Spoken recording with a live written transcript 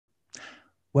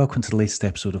Welcome to the latest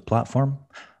episode of Platform.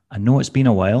 I know it's been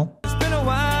a while,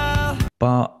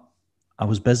 but I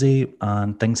was busy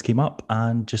and things came up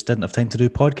and just didn't have time to do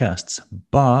podcasts.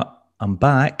 But I'm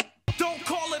back. Don't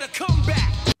call it a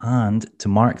comeback. And to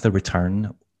mark the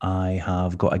return, I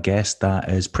have got a guest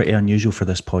that is pretty unusual for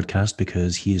this podcast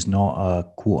because he is not a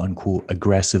quote unquote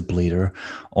aggressive blader,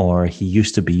 or he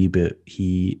used to be, but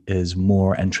he is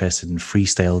more interested in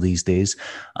freestyle these days.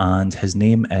 And his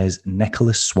name is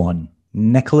Nicholas Swan.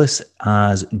 Nicholas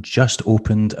has just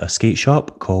opened a skate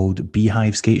shop called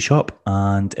Beehive Skate Shop,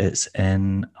 and it's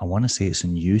in, I want to say it's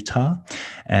in Utah.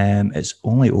 It's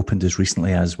only opened as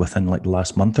recently as within like the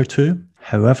last month or two.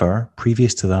 However,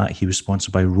 previous to that, he was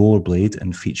sponsored by Rollerblade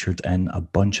and featured in a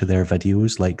bunch of their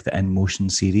videos, like the In Motion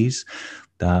series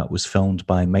that was filmed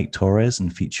by Mike Torres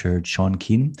and featured Sean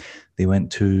Keane. They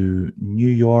went to New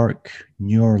York,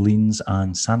 New Orleans,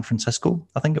 and San Francisco,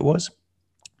 I think it was.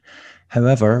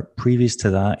 However, previous to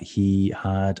that, he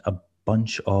had a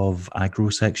bunch of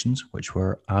aggro sections, which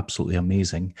were absolutely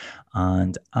amazing.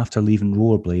 And after leaving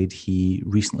Rollerblade, he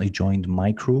recently joined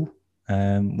Micro,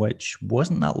 which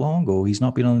wasn't that long ago. He's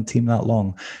not been on the team that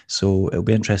long. So it'll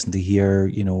be interesting to hear,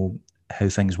 how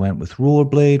things went with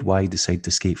Rollerblade, why he decided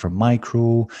to skate for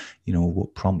Micro,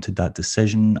 what prompted that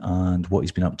decision and what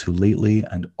he's been up to lately.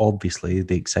 And obviously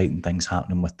the exciting things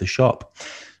happening with the shop.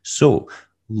 So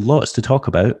lots to talk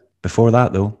about. Before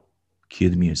that, though, cue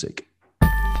the music. The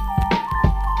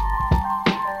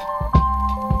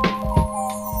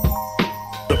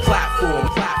platform. The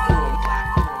platform.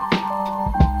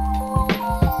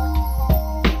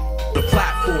 The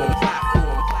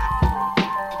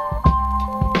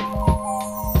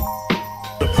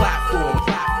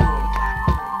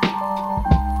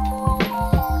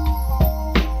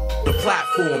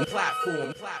platform.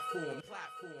 The platform.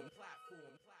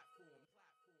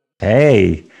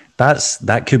 Hey.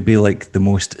 That could be like the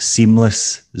most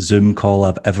seamless Zoom call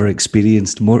I've ever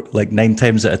experienced. More like 9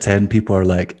 times out of 10, people are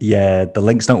like, yeah, the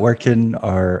link's not working,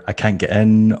 or I can't get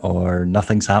in, or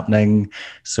nothing's happening.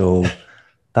 So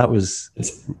that was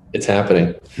it's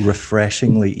happening.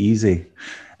 Refreshingly easy.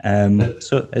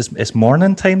 So it's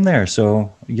morning time there.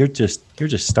 So you're just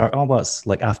start. Oh, well, it's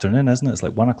like afternoon, isn't it? It's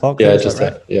like 1 o'clock. Yeah,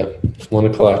 right? 1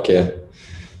 o'clock. Yeah.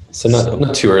 So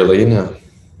not too early. No.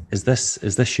 Is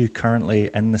this you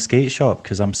currently in the skate shop?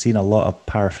 Because I'm seeing a lot of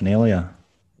paraphernalia.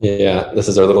 Yeah, this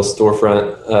is our little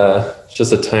storefront. It's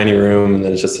just a tiny room, and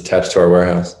then it's just attached to our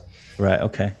warehouse. Right.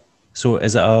 Okay. So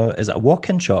is it a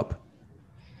walk-in shop?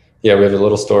 Yeah, we have a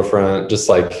little storefront, just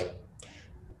like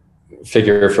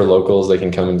figure for locals. They can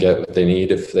come and get what they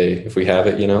need if we have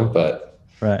it, But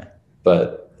right.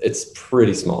 But it's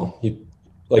pretty small.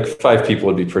 Like 5 people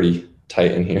would be pretty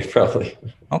tight in here, probably.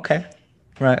 Okay.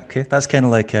 Right. Okay. That's kind of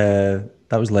like that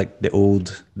was like the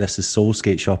old This Is Soul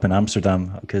skate shop in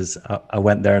Amsterdam, because I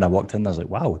went there and I walked in and I was like,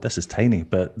 wow, this is tiny,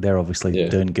 but they're obviously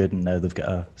doing good, and now they've got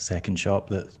a second shop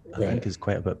that I think is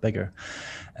quite a bit bigger.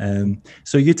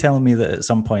 So you telling me that at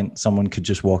some point someone could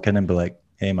just walk in and be like,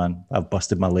 hey man, I've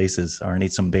busted my laces, or I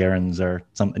need some bearings or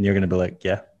something. You're going to be like,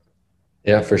 yeah.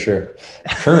 Yeah, for sure.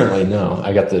 Currently, no.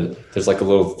 There's like a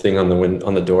little thing on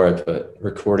the door. I put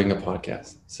recording a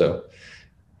podcast. So,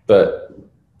 but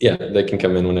yeah, they can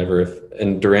come in whenever.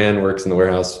 And Duran works in the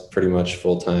warehouse pretty much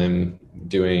full time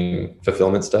doing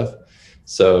fulfillment stuff.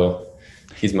 So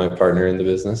he's my partner in the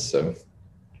business. So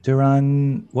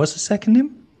Duran, what's his second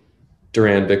name?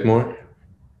 Duran Bickmore.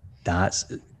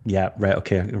 Yeah, right.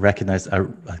 Okay, I recognized. I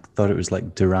thought it was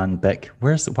like Duran Bick.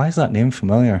 Why is that name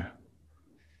familiar?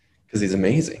 Because he's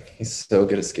amazing. He's so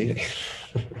good at skating.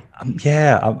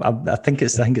 I think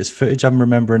it's footage I'm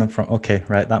remembering him from. Okay,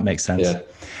 right, that makes sense. Yeah.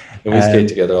 And we skate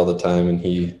together all the time, and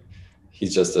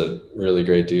he's just a really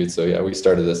great dude. So yeah, we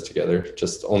started this together.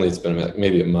 It's been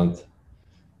maybe a month.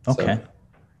 Okay. So.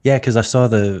 Yeah, because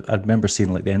I remember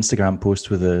seeing like the Instagram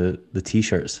post with the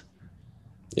t-shirts.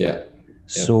 Yeah.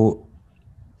 So,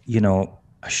 a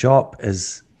shop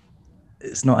it's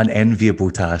not an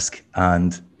enviable task,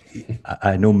 and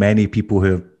I know many people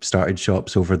who have started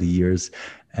shops over the years.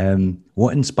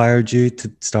 What inspired you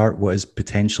to start what is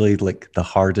potentially like the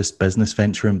hardest business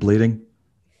venture in blading?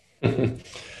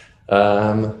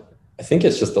 I think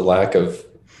it's just the lack of.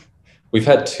 We've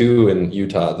had 2 in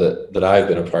Utah that I've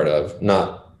been a part of,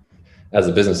 not as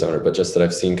a business owner, but just that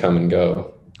I've seen come and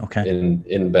go. Okay.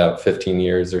 In about 15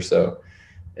 years or so,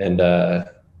 and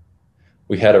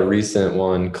we had a recent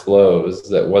one close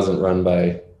that wasn't run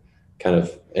by kind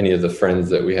of any of the friends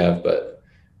that we have, but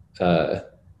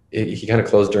he kind of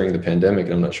closed during the pandemic,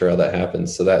 and I'm not sure how that happened.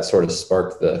 So that sort of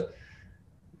sparked the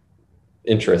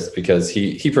interest, because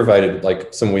he provided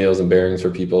like some wheels and bearings for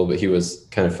people, but he was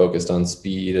kind of focused on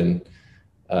speed and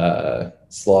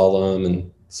slalom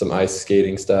and some ice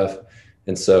skating stuff.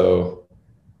 And so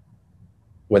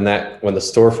when the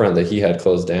storefront that he had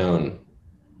closed down,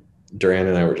 Duran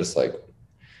and I were just like,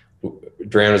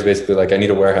 Duran was basically like, I need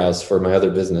a warehouse for my other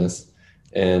business.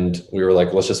 And we were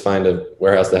like, let's just find a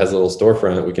warehouse that has a little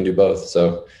storefront. We can do both.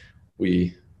 So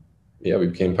we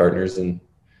became partners and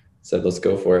said, let's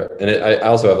go for it. And I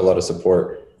also have a lot of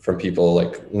support from people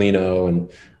like Lino, and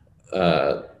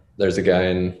there's a guy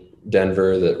in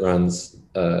Denver that runs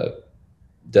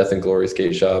Death and Glory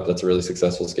skate shop. That's a really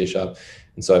successful skate shop.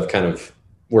 And so I've kind of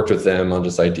worked with them on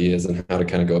just ideas and how to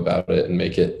kind of go about it and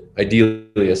make it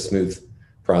ideally a smooth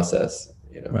process,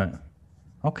 Right.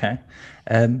 Okay.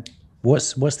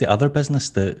 What's the other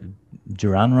business that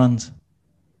Duran runs?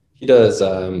 He does,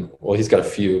 he's got a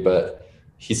few, but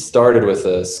he started with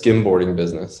a skimboarding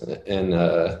business,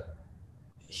 and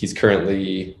he's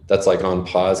currently, that's like on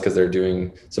pause because they're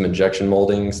doing some injection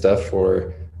molding stuff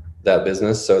for that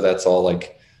business. So that's all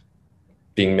like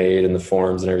being made in the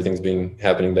forms and everything's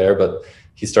happening there. But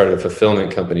he started a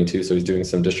fulfillment company too. So he's doing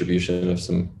some distribution of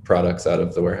some products out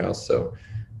of the warehouse. So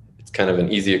it's kind of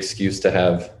an easy excuse to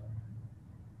have,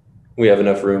 we have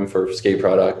enough room for skate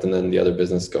product and then the other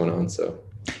business going on. So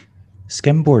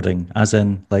skimboarding, as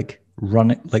in like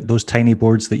those tiny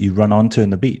boards that you run onto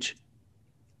in the beach?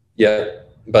 Yeah,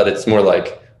 but it's more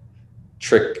like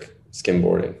trick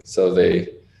skimboarding. So they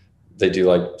do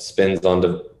like spins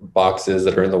onto boxes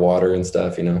that are in the water and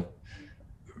stuff,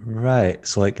 Right.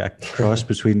 So like a cross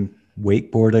between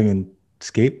wakeboarding and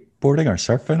skateboarding or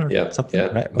surfing or something. Yeah.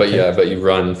 Right. But you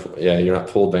run. Yeah, you're not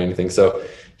pulled by anything. So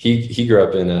he grew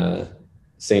up in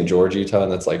St. George, Utah,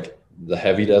 and that's like the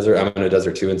heavy desert. I'm in a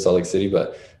desert too in Salt Lake City,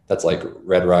 but that's like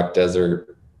Red Rock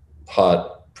Desert,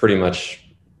 hot pretty much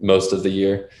most of the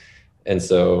year. And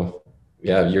so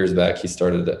years back he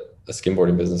started a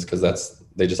skimboarding business because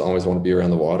they just always want to be around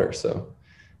the water. So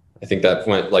I think that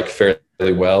went like fairly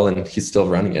well, and he's still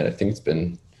running it. I think it's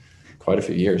been quite a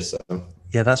few years. So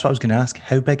yeah, that's what I was going to ask.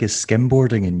 How big is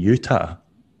skimboarding in Utah?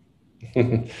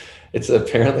 It's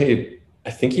apparently,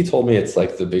 I think he told me it's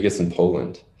like the biggest in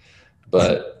Poland,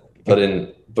 but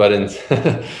in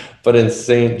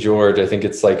St. George, I think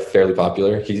it's like fairly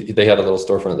popular. They had a little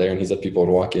storefront there, and he said people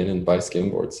would walk in and buy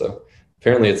skimboards. So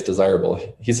apparently it's desirable.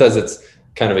 He says it's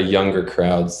kind of a younger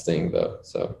crowds thing though.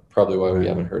 So probably why we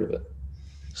haven't heard of it.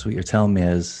 So what you're telling me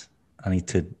is I need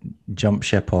to jump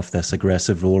ship off this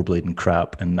aggressive rollerblading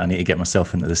crap, and I need to get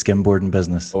myself into the skimboarding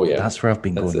business. Oh yeah. That's where I've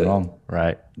been going wrong.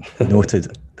 Right.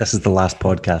 Noted. This is the last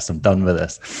podcast. I'm done with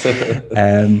this.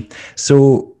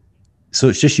 So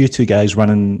it's just you two guys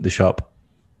running the shop.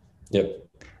 Yep.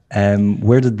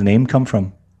 Where did the name come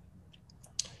from?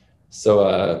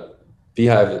 So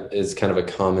Beehive is kind of a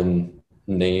common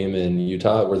name in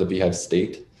Utah. We're the Beehive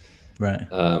State. Right.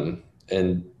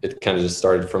 And it kind of just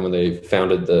started from when they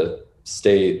founded the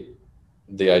state.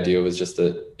 The idea was just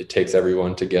that it takes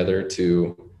everyone together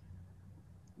to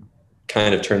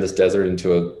kind of turn this desert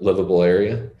into a livable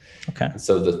area. Okay.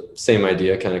 So the same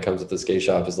idea kind of comes with the skate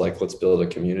shop, is like, let's build a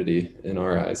community in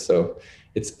our eyes. So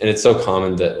it's so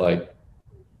common that like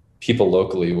people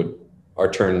locally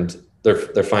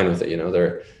they're fine with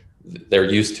it. They're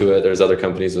used to it. There's other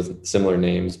companies with similar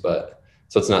names, but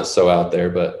so it's not so out there,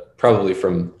 but probably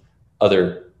from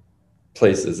other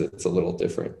places it's a little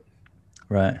different.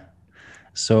 Right.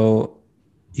 So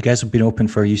you guys have been open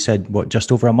for, you said, what,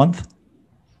 just over a month?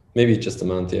 Maybe just a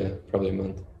month. Yeah, probably a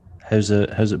month. How's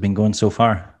it been going so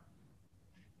far?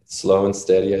 It's slow and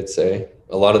steady, I'd say.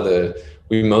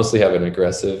 We mostly have an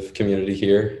aggressive community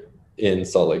here in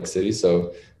Salt Lake City.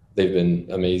 So they've been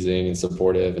amazing and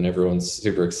supportive, and everyone's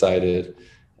super excited.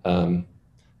 So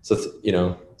it's,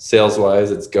 sales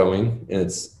wise, it's going, and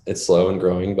it's slow and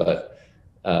growing, but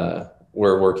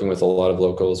we're working with a lot of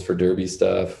locals for derby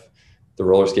stuff. The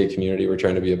roller skate community we're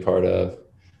trying to be a part of,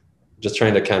 just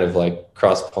trying to kind of like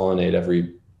cross pollinate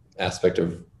every aspect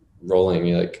of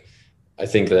rolling. Like, I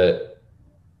think that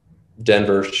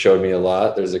Denver showed me a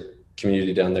lot. There's a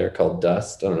community down there called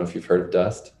Dust. I don't know if you've heard of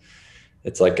Dust.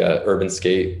 It's like a urban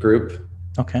skate group.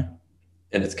 Okay.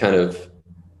 And it's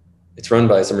run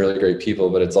by some really great people,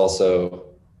 but it's also,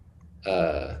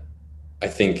 I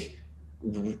think,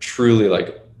 truly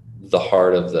like the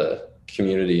heart of the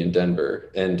community in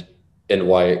Denver and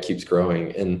why it keeps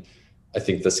growing. And I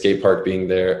think the skate park being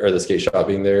there, or the skate shop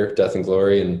being there, Death and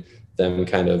Glory, and them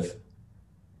kind of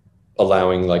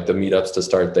allowing like the meetups to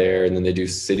start there. And then they do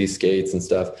city skates and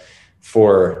stuff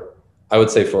I would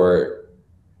say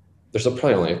there's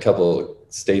probably only a couple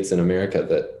states in America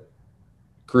that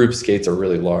group skates are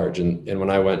really large. And when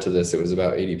I went to this, it was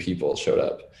about 80 people showed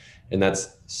up. And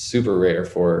that's super rare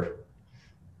for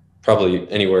probably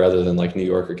anywhere other than like New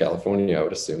York or California, I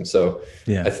would assume. So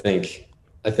Yeah. I think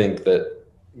that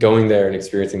going there and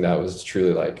experiencing that was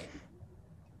truly like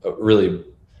really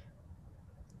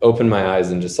opened my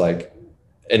eyes, and just like,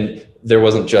 and there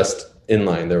wasn't just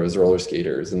inline, there was roller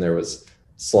skaters and there was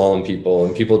slalom people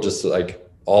and people just like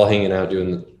all hanging out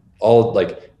doing all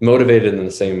like motivated in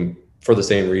the same for the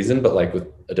same reason, but like with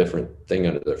a different thing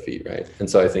under their feet, right? And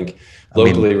so I think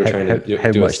locally we're trying to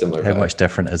do a similar how vibe. much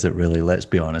different is it really? Let's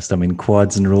be honest. I mean,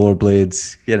 quads and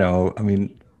rollerblades, you know, I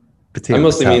mean, I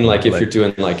mostly mean like if like, you're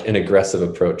doing like an aggressive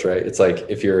approach, right? It's like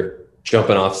if you're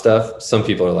jumping off stuff, some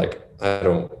people are like, I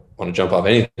don't want to jump off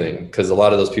anything, because a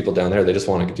lot of those people down there, they just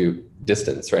want to do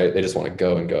distance, right? They just want to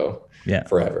go and go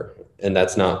forever. And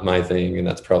that's not my thing. And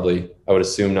that's probably, I would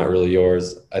assume, not really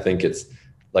yours. I think it's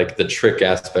like the trick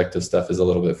aspect of stuff is a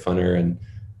little bit funner,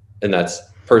 and that's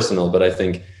personal. But I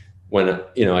think when,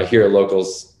 you know, I hear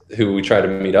locals who we try to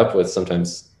meet up with,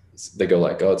 sometimes they go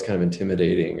like, oh, it's kind of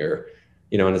intimidating, or,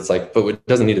 you know, and it's like, but it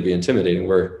doesn't need to be intimidating.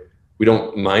 We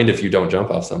don't mind if you don't jump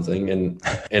off something. And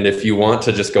if you want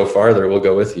to just go farther, we'll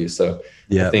go with you. So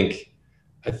I think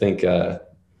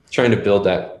trying to build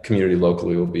that community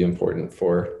locally will be important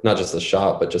for not just the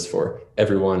shop, but just for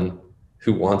everyone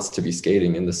who wants to be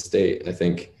skating in the state, I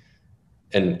think,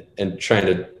 and trying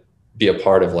to be a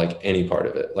part of like any part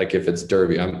of it. Like if it's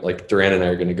derby, I'm like, Duran and I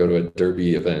are going to go to a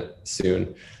derby event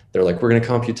soon. They're like, we're going to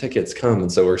comp you tickets, come.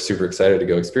 And so we're super excited to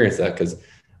go experience that, because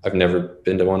I've never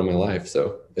been to one in my life.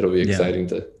 So it'll be exciting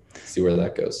to see where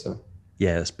that goes. So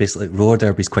yeah, it's basically, roller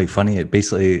derby is quite funny.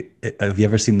 Have you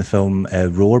ever seen the film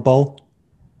Rollerball?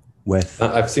 With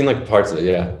I've seen like parts of it.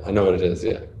 Yeah, I know what it is.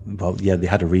 Yeah. Well, yeah, they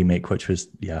had a remake, which was,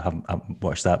 I haven't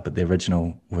watched that, but the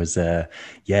original was, it's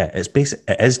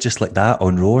it is just like that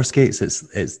on roller skates.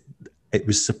 It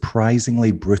was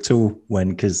surprisingly brutal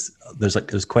because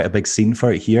there's quite a big scene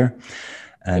for it here,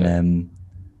 and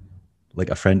like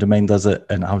a friend of mine does it,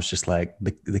 and I was just like,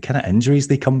 the kind of injuries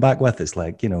they come back with, it's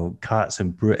like, you know, cuts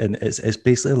and it's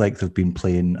basically like they've been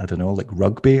playing, I don't know, like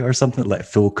rugby or something, like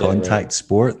full contact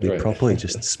sport. They properly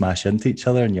just smash into each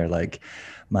other, and you're like,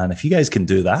 man, if you guys can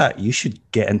do that, you should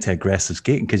get into aggressive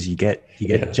skating, because you get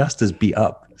just as beat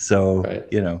up. So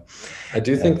you know, I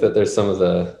do think that there's some of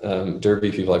the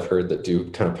derby people I've heard that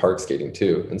do kind of park skating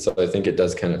too, and so I think it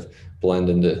does kind of blend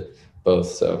into both.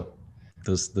 So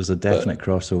there's a definite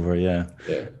crossover.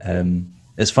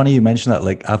 It's funny you mentioned that.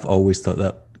 Like, I've always thought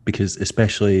that, because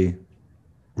especially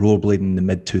rollerblading in the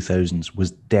mid 2000s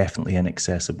was definitely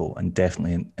inaccessible and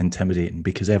definitely intimidating,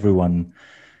 because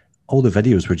all the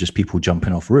videos were just people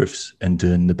jumping off roofs and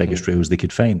doing the biggest rails they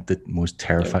could find, the most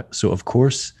terrifying. So of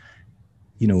course,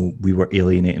 you know, we were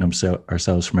alienating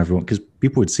ourselves from everyone, because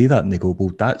people would see that and they go, well,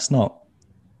 that's not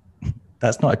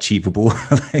achievable.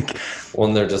 Like, well,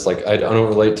 and they're just like, I don't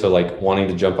relate to like wanting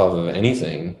to jump off of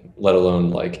anything, let alone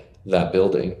like that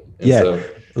building. And so,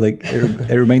 like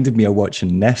it reminded me of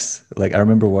watching NIS. Like, I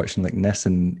remember watching like NIS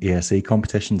and ASA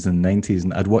competitions in the 90s,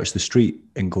 and I'd watch the street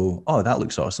and go, oh, that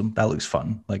looks awesome, that looks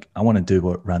fun. Like, I want to do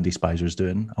what Randy Spizer's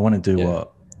doing, I want to do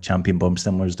what Champion Bomb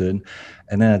Stimler's doing.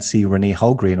 And then I'd see Renee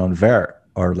Hallgren on vert,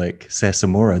 or like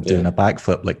Sesamora doing a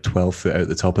backflip like 12 foot out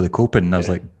the top of the coping, and I was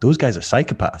like, those guys are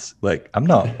psychopaths. Like, I'm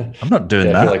not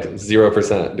doing that. Like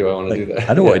 0% do I want to do that.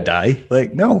 I don't want to die.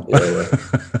 Like, no.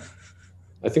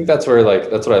 I think that's what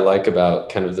I like about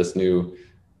kind of this new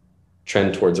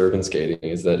trend towards urban skating,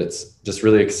 is that it's just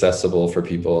really accessible for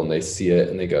people, and they see it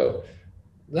and they go,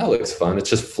 that looks fun. It's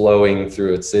just flowing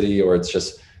through a city, or it's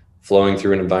just flowing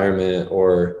through an environment,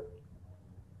 or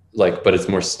like, but it's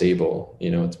more stable,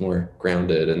 you know, it's more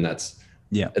grounded, and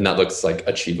and that looks like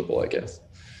achievable, I guess.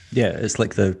 Yeah. It's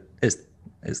like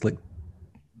it's like,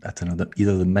 I don't know,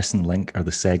 either the missing link or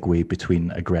the segue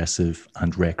between aggressive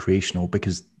and recreational,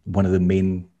 because one of the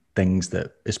main things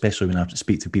that, especially when I have to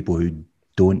speak to people who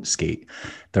don't skate,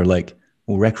 they're like,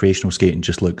 well, recreational skating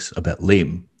just looks a bit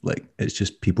lame. Like, it's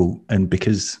just people, and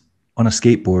because on a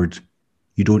skateboard,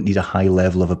 you don't need a high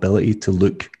level of ability to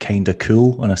look kind of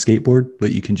cool on a skateboard.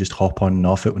 Like, you can just hop on and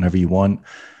off it whenever you want.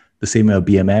 The same with a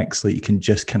BMX, like, you can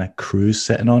just kind of cruise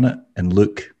sitting on it and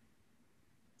look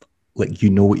like you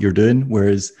know what you're doing,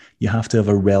 whereas you have to have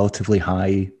a relatively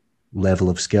high level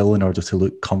of skill in order to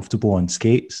look comfortable on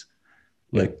skates.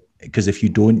 Like, because if you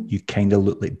don't, you kind of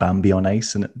look like Bambi on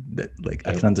ice, and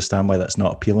I can understand why that's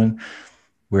not appealing.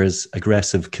 Whereas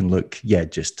aggressive can look,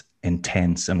 just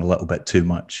intense and a little bit too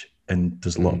much. And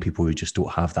there's a lot of people who just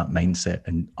don't have that mindset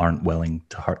and aren't willing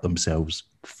to hurt themselves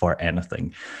for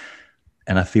anything.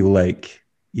 And I feel like,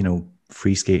 you know,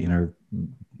 free skating, or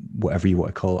whatever you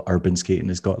want to call it, urban skating,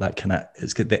 has got that kind of,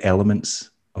 it's got the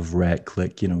elements of rec,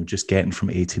 like, you know, just getting from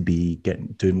A to B,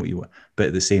 doing what you want, but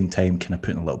at the same time, kind of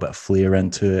putting a little bit of flair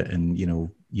into it, and, you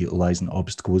know, utilizing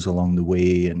obstacles along the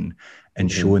way, and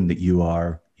showing that you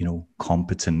are, you know,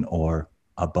 competent or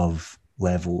above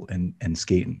level in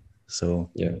skating. So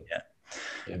Yeah.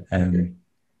 I Um, agree.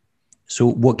 so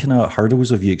what kind of hurdles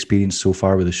have you experienced so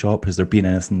far with the shop? Has there been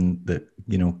anything that,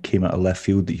 you know, came out of left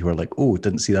field that you were like, oh,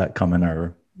 didn't see that coming,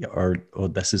 or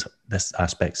this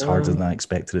aspect's harder than I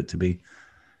expected it to be?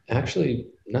 Actually,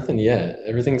 nothing yet.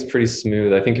 Everything's pretty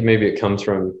smooth. I think maybe it comes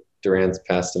from Durant's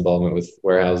past involvement with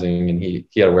warehousing, and he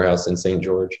had a warehouse in St.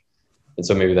 George. And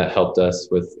so maybe that helped us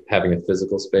with having a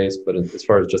physical space. But as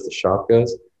far as just the shop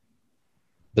goes,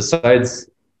 besides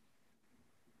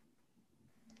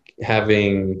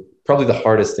having, probably the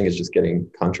hardest thing is just getting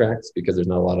contracts, because there's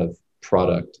not a lot of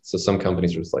product. So some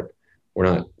companies are just like, we're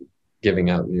not giving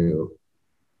out new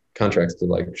contracts to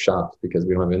like shops because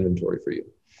we don't have inventory for you.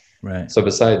 Right. So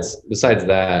besides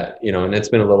that, you know, and it's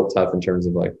been a little tough in terms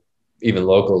of like even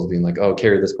locals being like, oh,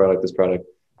 carry this product.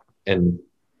 And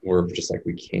we're just like,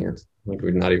 we can't, like,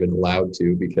 we're not even allowed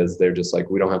to, because they're just like,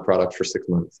 we don't have product for 6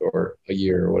 months or a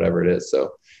year or whatever it is.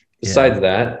 So besides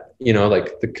that, you know,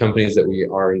 like the companies that we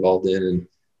are involved in,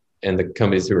 and the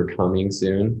companies who are coming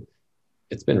soon,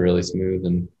 it's been really smooth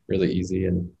and really easy.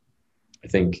 And I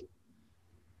think,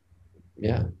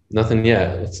 yeah, nothing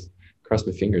yet. Let's cross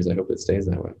my fingers. I hope it stays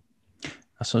that way.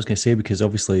 That's what I was going to say, because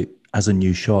obviously as a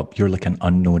new shop, you're like an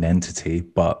unknown entity,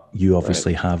 but you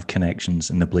obviously have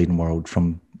connections in the blading world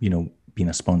from, you know, being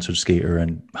a sponsored skater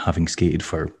and having skated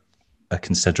for a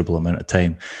considerable amount of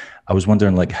time. I was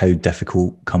wondering like how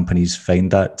difficult companies find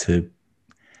that to,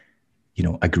 you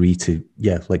know, agree to,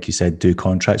 like you said, do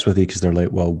contracts with you, because they're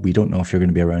like, well, we don't know if you're going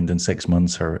to be around in 6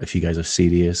 months, or if you guys are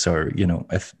serious, or, you know,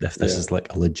 if this is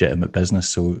like a legitimate business.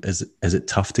 So is it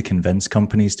tough to convince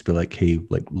companies to be like, hey,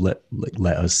 like let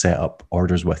us set up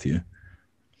orders with you?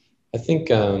 I think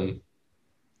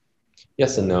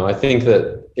yes and no. I think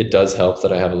that it does help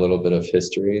that I have a little bit of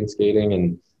history in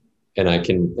skating, and I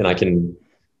can,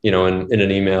 you know, in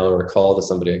an email or a call to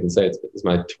somebody, I can say it's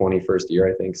my 21st year,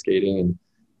 I think, skating,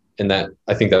 and that,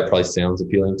 I think that probably sounds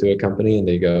appealing to a company, and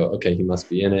they go, okay, he must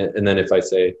be in it. And then if I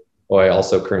say, oh, I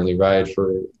also currently ride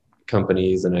for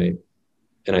companies, and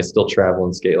I still travel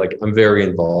and skate, like I'm very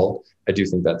involved, I do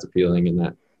think that's appealing, and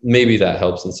that maybe that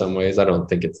helps in some ways. I don't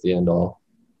think it's the end all.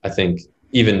 I think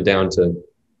even down to,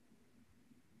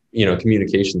 you know,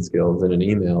 communication skills in an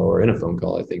email or in a phone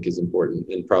call, I think is important,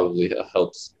 and probably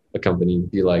helps a company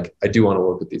be like, I do want to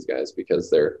work with these guys because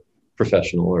they're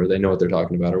professional, or they know what they're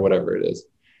talking about, or whatever it is.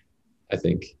 I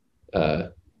think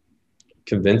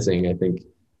convincing, I think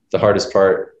the hardest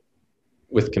part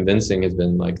with convincing has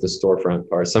been like the storefront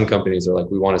part. Some companies are like,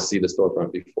 we want to see the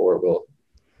storefront before we'll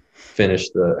finish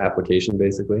the application,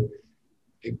 basically.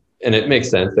 And it makes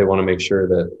sense. They want to make sure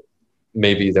that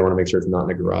maybe they want to make sure it's not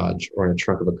in a garage or in a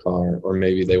trunk of a car, or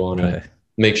maybe they want to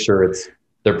make sure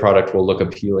their product will look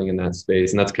appealing in that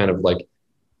space. And that's kind of like,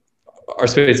 our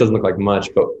space doesn't look like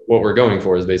much, but what we're going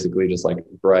for is basically just like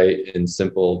bright and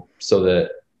simple, so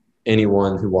that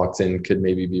anyone who walks in could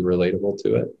maybe be relatable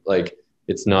to it. Like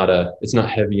it's not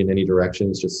heavy in any direction.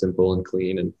 It's just simple and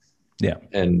clean.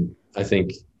 And I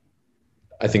think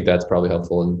that's probably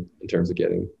helpful in terms of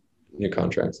getting new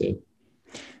contracts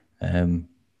in.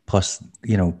 Plus,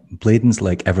 you know, blading's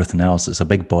like everything else. It's a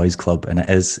big boys club, and it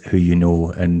is who you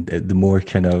know. And the more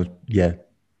kind of,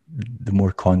 the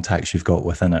more contacts you've got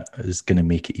within it is going to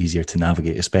make it easier to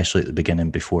navigate, especially at the beginning,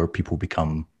 before people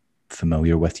become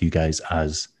familiar with you guys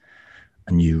as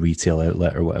a new retail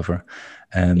outlet or whatever.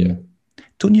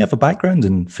 Don't you have a background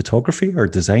in photography or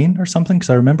design or something? Because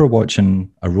I remember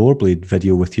watching a Rollerblade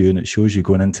video with you, and it shows you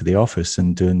going into the office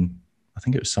and doing, I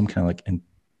think it was some kind of like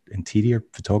interior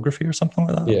photography or something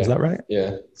like that. Is that right?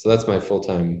 Yeah. So that's my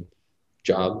full-time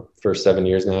job for 7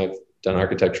 years now. I've done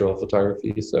architectural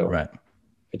photography. So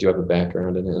I do have a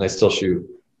background in it, and I still shoot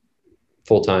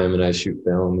full-time, and I shoot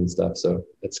film and stuff. So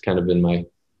it's kind of been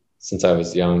since I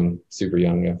was young, super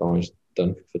young, I've always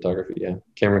done photography. Yeah.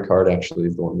 Cameron Card actually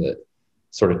is the one that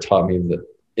sort of taught me that,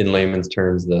 in layman's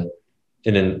terms, the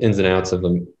ins and outs of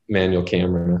a manual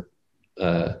camera,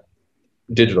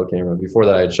 digital camera. Before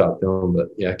that I had shot film, but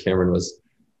yeah, Cameron was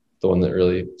the one that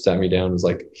really sat me down and was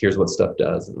like, here's what stuff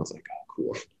does. And I was like, oh,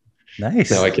 cool.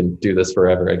 Nice. Now I can do this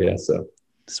forever, I guess. So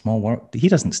small world. He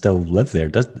doesn't still live there.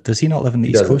 Does he not live in the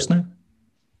East Coast now?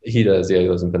 He does. Yeah, he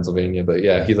lives in Pennsylvania. But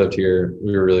yeah, he lived here.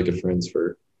 We were really good friends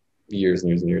for years and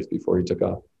years and years before he took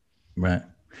off. Right.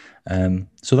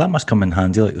 So that must come in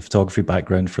handy, like the photography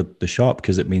background for the shop,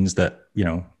 because it means that, you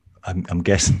know, I'm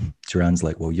guessing Duran's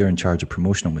like, well, you're in charge of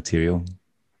promotional material.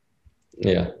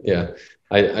 Yeah.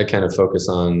 I kind of focus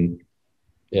on,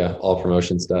 all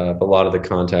promotion stuff, a lot of the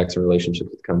contacts and relationships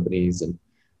with companies. And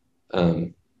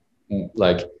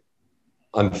like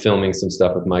I'm filming some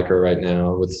stuff with Micro right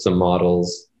now with some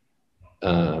models,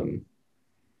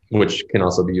 which can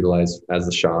also be utilized as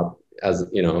the shop, as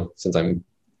since I'm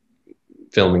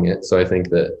filming it. So I think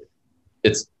that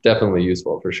it's definitely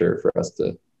useful for sure for us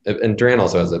to, and Duran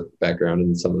also has a background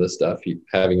in some of this stuff.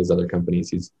 Having his other companies,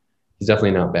 he's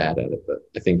definitely not bad at it, but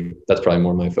I think that's probably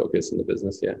more my focus in the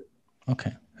business. Yeah.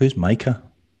 Okay. Who's Micah?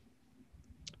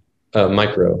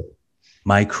 Micro.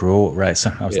 Micro, right.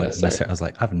 So I was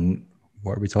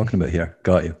what are we talking about here?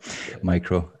 Got you. Yeah.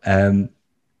 Micro.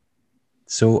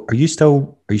 So are you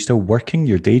still working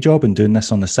your day job and doing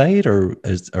this on the side, or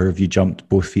have you jumped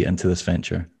both feet into this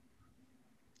venture?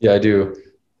 Yeah, I do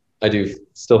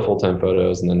still full-time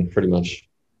photos, and then pretty much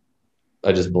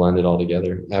I just blend it all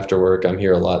together. After work, I'm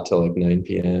here a lot till like 9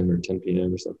 p.m. or 10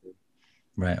 p.m. or something.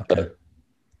 Right. Okay. But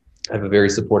I have a very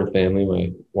supportive family.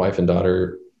 My wife and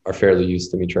daughter are fairly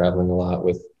used to me traveling a lot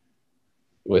with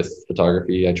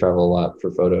photography. I travel a lot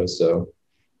for photos, so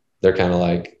they're kind of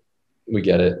like, we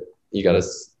get it. You got to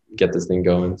get this thing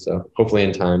going. So hopefully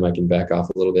in time I can back off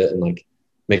a little bit and like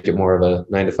make it more of a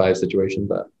 9-to-5 situation.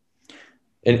 But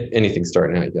anything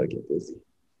starting out, you got to get busy.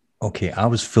 Okay, I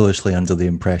was foolishly under the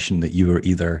impression that you were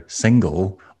either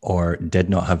single or did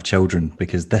not have children,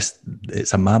 because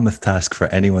it's a mammoth task for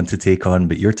anyone to take on,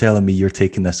 but you're telling me you're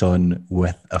taking this on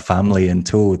with a family in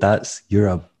tow. You're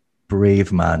a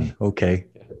brave man. Okay.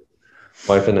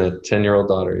 Wife and a 10-year-old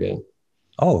daughter. Yeah.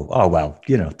 Oh, well,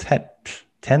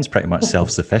 10's pretty much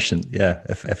self-sufficient. Yeah.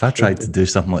 If I tried to do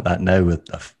something like that now with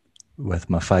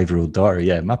my 5-year-old daughter,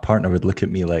 yeah, my partner would look at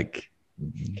me like,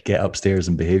 get upstairs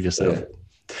and behave yourself. Yeah.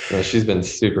 No, she's been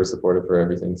super supportive for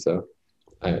everything. So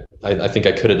I think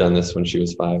I could have done this when she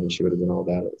was 5 and she would have been all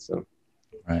about it. So.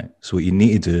 Right. So what you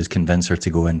need to do is convince her to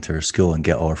go into her school and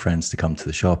get all her friends to come to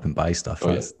the shop and buy stuff.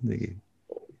 Oh, yeah.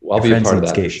 I'll be a part of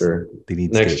that for sure.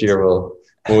 Next year,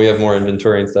 when we have more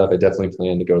inventory and stuff, I definitely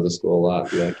plan to go to the school a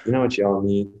lot. Be like, you know what y'all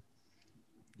need?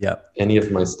 Yeah. Any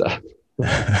of my stuff.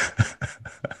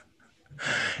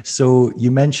 So you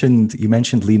mentioned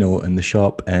Lino in the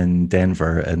shop in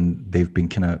Denver, and they've been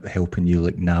kind of helping you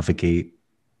like navigate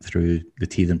through the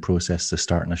teething process to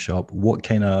starting a shop. What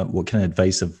kind of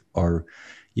advice or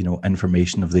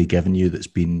information have they given you that's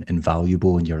been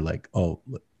invaluable, and you're like, oh,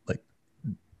 like,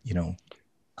 I'm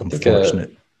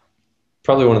fortunate.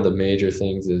 Probably one of the major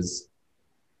things is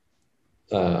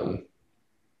kind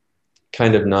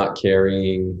of not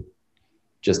carrying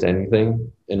just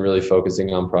anything and really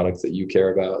focusing on products that you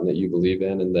care about and that you believe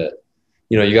in, and that,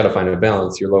 you got to find a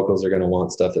balance. Your locals are going to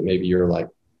want stuff that maybe you're like,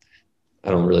 I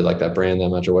don't really like that brand that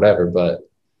much or whatever. But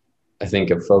I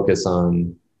think a focus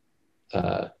on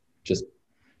just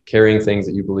carrying things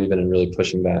that you believe in and really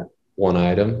pushing that one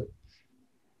item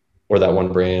or that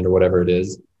one brand or whatever it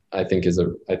is, I think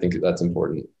that's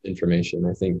important information.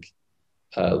 I think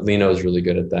Lino is really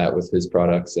good at that with his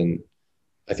products, and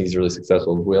I think he's really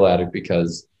successful with Wheel Addict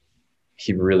because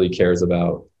he really cares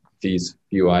about these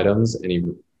few items, and he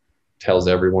tells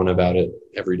everyone about it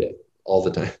every day, all the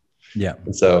time. Yeah.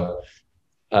 And so,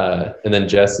 and then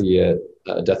Jesse at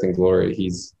Death and Glory,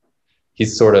 he's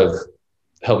sort of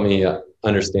helped me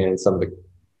understand some of the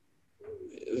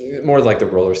more like the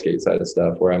roller skate side of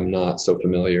stuff where I'm not so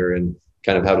familiar, and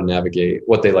kind of how to navigate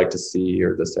what they like to see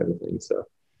or this type of thing. So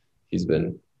he's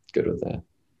been good with that.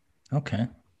 Okay.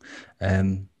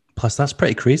 Plus that's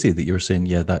pretty crazy that you were saying,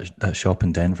 yeah, that shop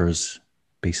in Denver's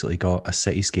basically got a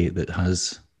city skate that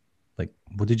has like,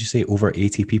 what did you say, over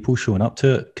 80 people showing up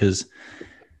to it? Because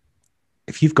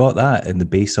if you've got that and the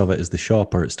base of it is the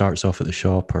shop, or it starts off at the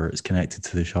shop, or it's connected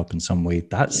to the shop in some way,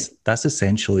 that's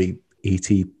essentially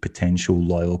 80 potential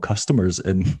loyal customers,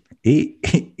 and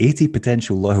 80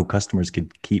 potential loyal customers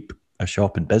could keep a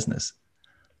shop in business.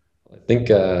 I think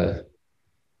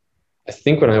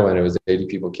when I went, it was 80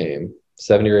 people came,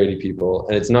 70 or 80 people,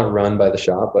 and it's not run by the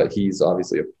shop, but he's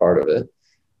obviously a part of it.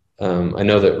 I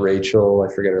know that Rachel,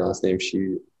 I forget her last name,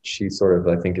 she sort of,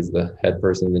 I think, is the head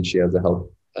person, and then she has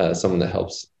someone that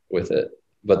helps with it.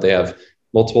 But they have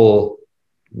multiple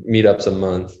meetups a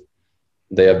month.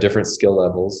 They have different skill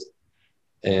levels,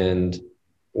 and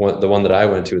the one that I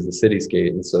went to is the city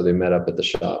skate, and so they met up at the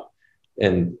shop,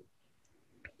 and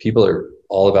people are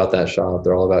all about that shop.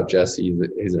 They're all about Jesse.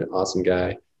 He's an awesome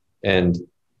guy, and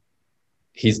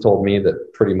he's told me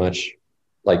that pretty much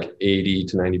like 80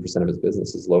 to 90% of his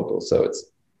business is local. So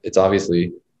it's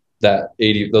obviously that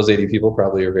those 80 people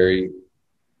probably are very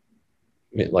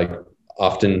like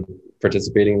often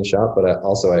participating in the shop, but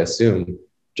I assume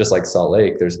just like Salt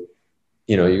Lake, there's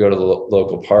you go to the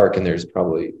local park and there's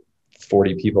probably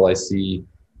 40 people I see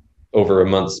over a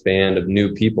month span of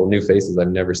new people, new faces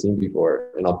I've never seen before.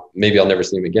 And I'll never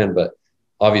see them again, but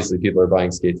obviously people are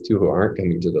buying skates too who aren't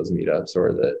coming to those meetups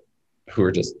or who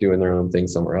are just doing their own thing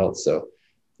somewhere else. So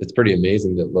it's pretty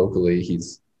amazing that locally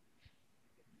he's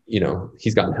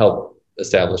gotten help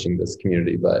establishing this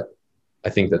community, but I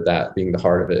think that being the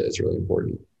heart of it is really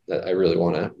important. That I really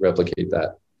want to replicate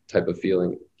that type of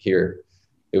feeling here.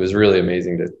 It was really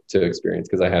amazing to experience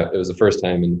because it was the first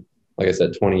time in, like I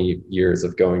said, 20 years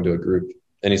of going to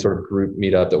any sort of group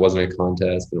meetup that wasn't a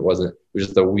contest, and it was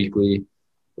just a weekly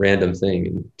random thing,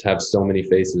 and to have so many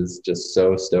faces just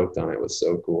so stoked on it was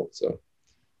so cool. So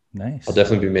nice. I'll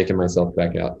definitely be making myself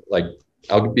back out. Like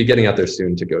I'll be getting out there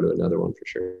soon to go to another one for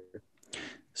sure.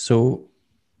 So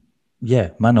yeah,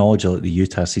 my knowledge of the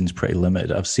Utah scene's pretty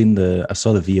limited. I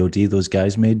saw the VOD those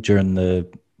guys made during the,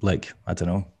 like, I don't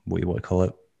know what you want to call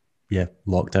it. Yeah,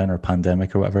 lockdown or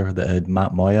pandemic or whatever, that had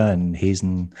Matt Moya and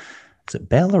Hazen. Is it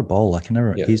Bell or Ball? I can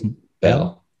never. Yeah. Hazen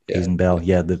Bell. Yeah. Hazen Bell.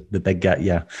 Yeah, the big guy.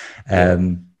 Yeah.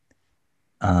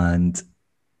 And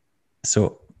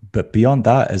so, but beyond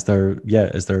that, is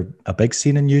there a big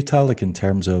scene in Utah, like in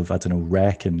terms of, I don't know,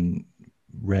 rec and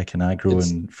aggro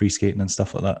and free skating and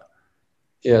stuff like that?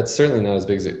 Yeah, it's certainly not as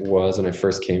big as it was when I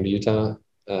first came to Utah.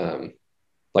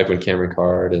 Like when Cameron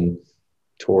Card and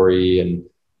Tori and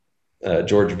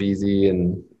George Veazey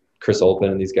and Chris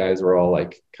Olpen and these guys were all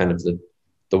like kind of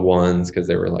the ones because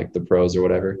they were like the pros or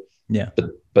whatever. Yeah.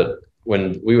 But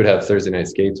when we would have Thursday night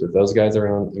skates with those guys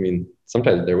around, I mean,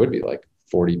 sometimes there would be like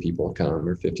 40 people come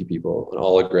or 50 people and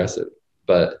all aggressive.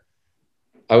 But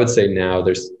I would say now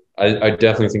I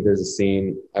definitely think there's a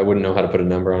scene. I wouldn't know how to put a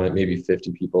number on it. Maybe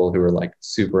 50 people who are like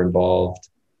super involved.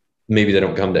 Maybe they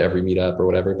don't come to every meetup or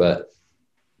whatever,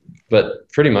 but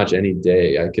pretty much any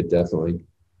day I could definitely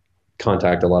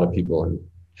contact a lot of people and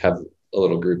have a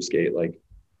little group skate like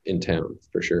in town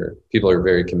for sure. People are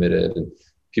very committed, and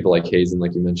people like Hazen,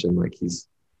 like you mentioned, like he's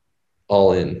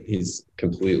all in. He's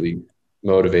completely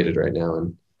motivated right now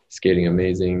and skating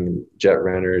amazing. And Jet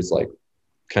Renner is like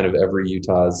kind of every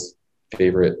Utah's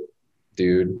favorite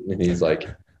dude, and he's like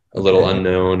a little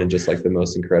unknown and just like the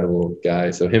most incredible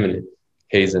guy. So him and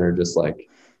Hazen are just like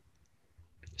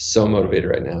so motivated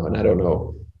right now, and I don't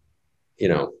know,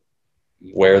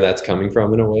 where that's coming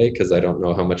from in a way, because I don't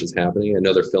know how much is happening. I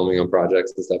know they're filming on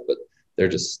projects and stuff, but they're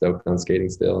just stoked on skating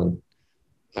still, and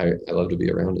I love to be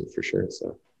around it for sure.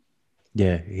 So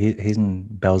yeah, Hazen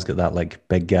Bell's got that like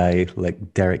big guy,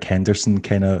 like Derek Henderson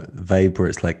kind of vibe, where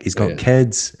it's like he's got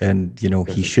kids and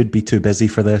he should be too busy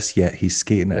for this, yet he's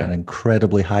skating at an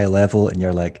incredibly high level, and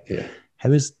you're like,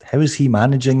 how is he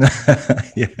managing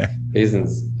that? Yeah,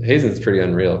 Hazen's pretty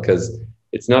unreal, because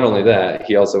it's not only that,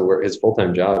 he also his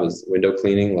full-time job is window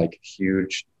cleaning, like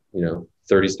huge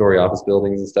 30-story office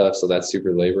buildings and stuff, so that's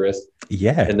super laborious.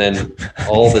 Yeah, and then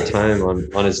all the time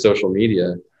on his social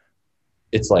media,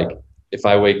 it's like, if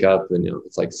I wake up and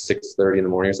it's like 6:30 in the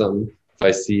morning or something, if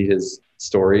I see his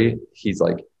story, he's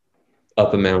like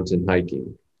up a mountain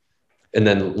hiking, and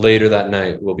then later that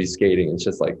night we'll be skating. It's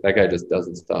just like that guy just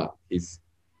doesn't stop. He's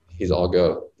all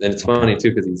go. And it's funny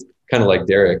too, because he's kind of like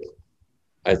Derek.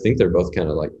 I think they're both kind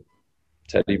of like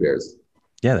teddy bears.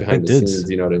 Yeah, behind the scenes,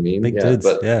 you know what I mean? Big dudes,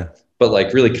 but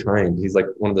like really kind. He's like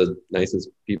one of the nicest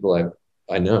people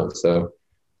I know. So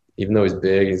even though he's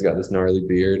big, he's got this gnarly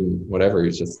beard and whatever,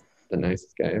 he's just the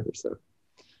nicest guy ever. So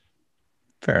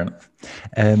fair enough.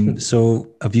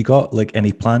 So have you got like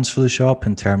any plans for the shop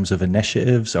in terms of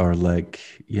initiatives, or like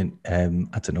I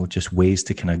don't know, just ways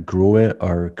to kind of grow it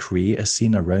or create a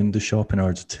scene around the shop in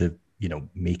order to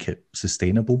make it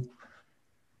sustainable?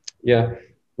 Yeah,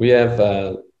 we have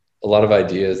a lot of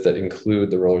ideas that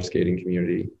include the roller skating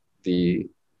community, the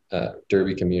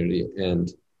derby community,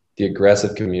 and the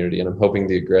aggressive community. And I'm hoping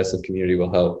the aggressive community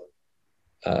will help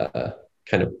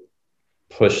kind of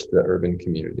push the urban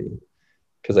community,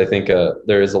 because I think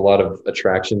there is a lot of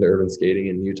attraction to urban skating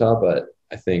in Utah, but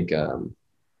I think the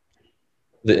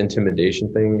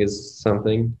intimidation thing is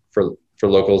something for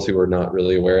locals who are not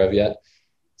really aware of yet.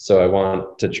 So I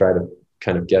want to try to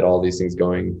kind of get all these things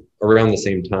going around the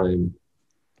same time,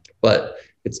 but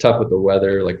it's tough with the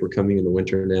weather. Like, we're coming into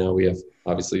winter now. We have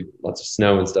obviously lots of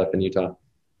snow and stuff in Utah.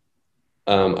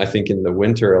 I think in the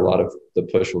winter, a lot of the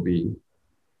push will be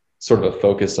sort of a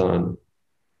focus on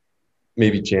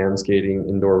maybe jam skating,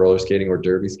 indoor roller skating, or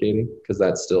derby skating, because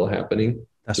that's still happening.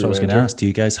 That's what I was going to ask. Do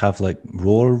you guys have like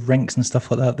roller rinks and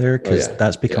stuff like that there? Because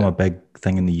that's become a big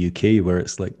thing in the UK, where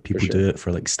it's like people do it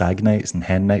for like stag nights and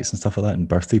hen nights and stuff like that, and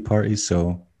birthday parties.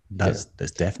 So that's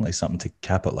definitely something to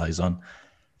capitalize on.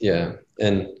 Yeah.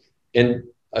 And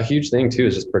a huge thing too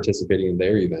is just participating in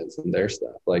their events and their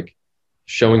stuff, like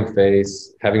showing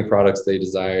face, having products they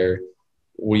desire.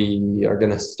 We are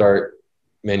going to start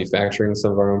manufacturing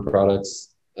some of our own products,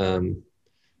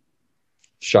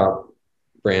 shop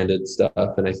branded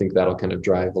stuff. And I think that'll kind of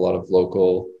drive a lot of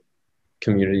local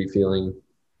community feeling,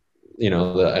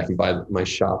 that I can buy my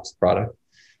shop's product.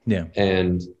 Yeah.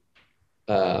 And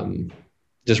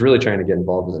just really trying to get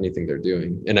involved with anything they're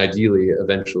doing. And ideally,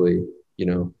 eventually,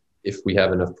 if we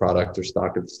have enough product or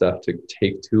stock of stuff to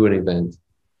take to an event,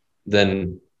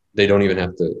 then they don't even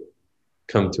have to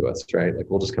come to us, right? Like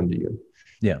we'll just come to you.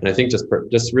 Yeah. And I think just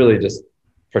really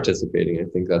participating, I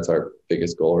think that's our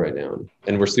biggest goal right now.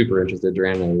 And we're super interested.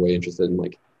 Duran and I are way interested in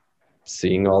like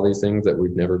seeing all these things that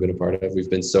we've never been a part of. We've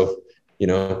been so,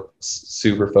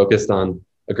 super focused on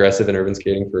aggressive and urban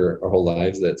skating for our whole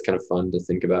lives that it's kind of fun to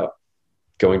think about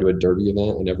going to a derby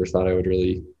event. I never thought I would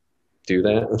really do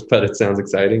that, but it sounds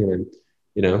exciting. And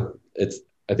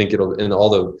I think and all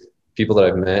the people that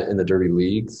I've met in the derby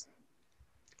leagues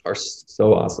are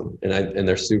so awesome. And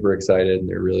they're super excited and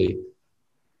they're really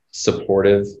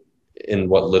supportive in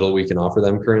what little we can offer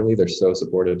them currently. They're so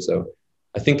supportive. So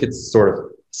I think it's sort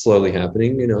of slowly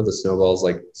happening, the snowball's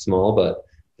like small, but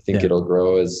I think it'll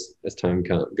grow as time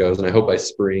goes. And I hope by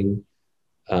spring,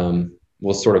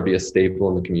 we'll sort of be a staple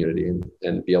in the community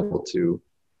and be able to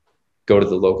go to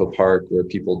the local park where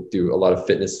people do a lot of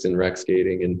fitness and rec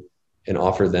skating and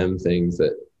offer them things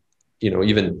that,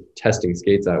 even testing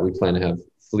skates out. We plan to have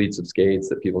fleets of skates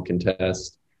that people can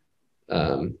test,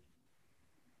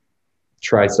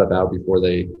 try stuff out before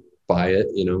they buy it.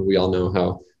 We all know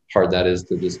how hard that is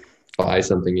to just buy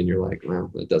something and you're like, wow,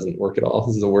 that doesn't work at all.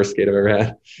 This is the worst skate I've ever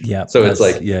had. Yeah. So it's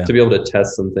like to be able to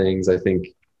test some things, I think,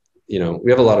 we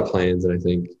have a lot of plans, and I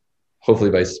think hopefully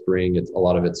by spring, a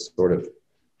lot of it's sort of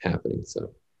happening.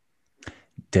 So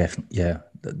definitely, yeah,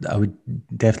 I would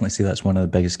definitely say that's one of the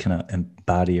biggest kind of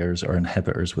barriers or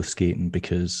inhibitors with skating,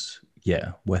 because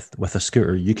with a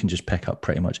scooter, you can just pick up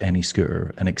pretty much any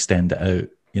scooter and extend it out,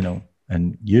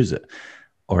 and use it.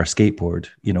 Or a skateboard,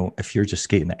 if you're just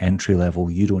skating at entry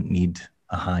level, you don't need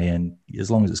a high end,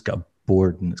 as long as it's got a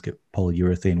board and it's got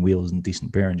polyurethane wheels and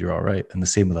decent bearings, you're all right. And the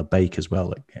same with a bike as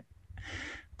well.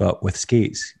 But with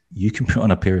skates, you can put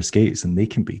on a pair of skates and they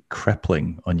can be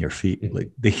crippling on your feet. Mm-hmm.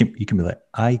 Like you can be like,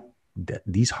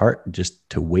 these hurt just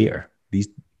to wear. These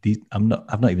I've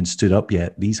not even stood up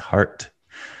yet. These hurt.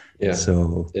 Yeah.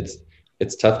 So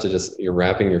it's tough to you're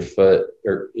wrapping your foot,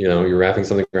 or, you're wrapping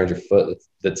something around your foot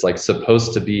that's like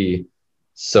supposed to be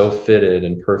so fitted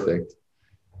and perfect,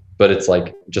 but it's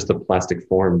like just a plastic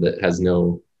form that has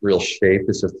no real shape.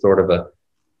 It's just sort of a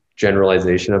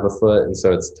generalization of a foot. And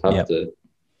so it's tough to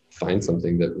find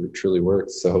something that truly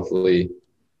works. So hopefully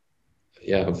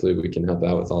we can help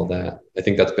out with all that. I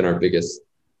think that's been our biggest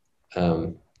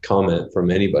comment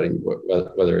from anybody,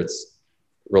 whether it's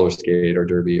roller skate or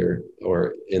derby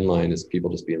or inline, is people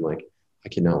just being like, I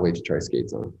cannot wait to try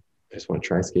skates on. I just want to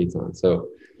try skates on. So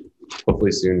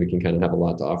hopefully soon we can kind of have a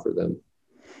lot to offer them.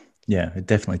 Yeah, it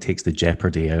definitely takes the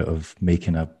jeopardy out of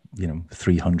making a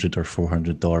 $300 or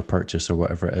 $400 purchase or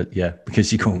whatever.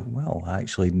 Because you go, well, I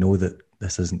actually know that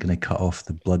this isn't going to cut off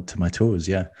the blood to my toes.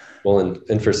 Yeah. Well,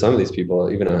 and for some of these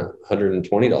people, even a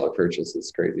 $120 purchase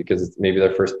is crazy because it's maybe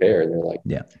their first pair, and they're like,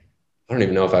 I don't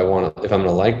even know if I'm going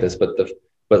to like this, but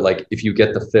like if you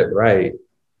get the fit right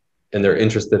and they're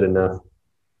interested enough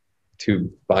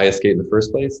to buy a skate in the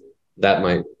first place, that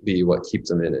might be what keeps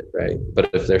them in it, right? But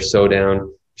if they're so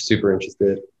down, super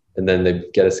interested, and then they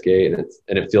get a skate and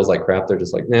it feels like crap, they're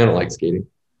just like, nah, I don't like skating.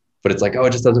 But it's like, oh,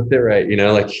 it just doesn't fit right,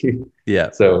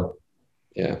 So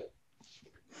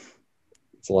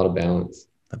it's a lot of balance.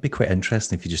 That'd be quite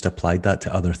interesting if you just applied that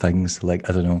to other things. Like,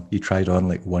 I don't know, you tried on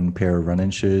like one pair of running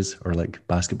shoes or like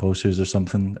basketball shoes or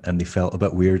something, and they felt a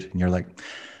bit weird. And you're like,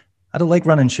 I don't like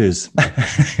running shoes.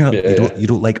 You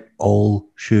don't like all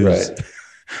shoes.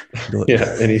 Right.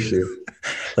 Any shoe.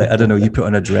 Like, I don't know, you put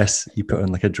on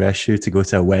like a dress shoe to go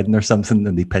to a wedding or something,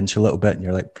 and they pinch a little bit, and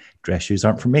you're like, dress shoes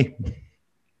aren't for me.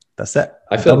 That's it.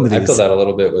 I feel that a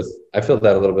little bit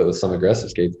with some aggressive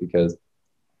skates, because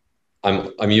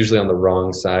I'm usually on the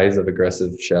wrong size of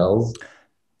aggressive shells.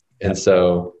 And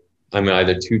so I'm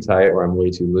either too tight or I'm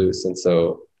way too loose. And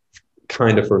so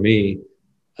kind of for me,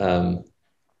 I'm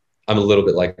a little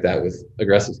bit like that with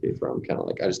aggressive skates, where I'm kind of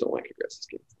like, I just don't like aggressive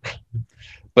skates.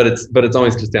 but it's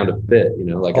always just down to fit,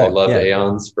 I loved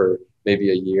Aeons for maybe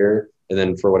a year. And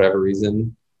then for whatever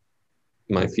reason,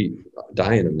 my feet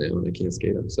die in them now and I can't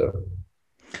skate them. So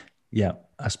Yeah,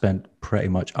 I spent pretty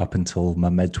much up until my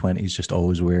mid-20s just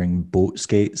always wearing boat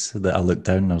skates that I looked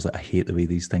down and I was like, I hate the way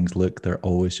these things look. They're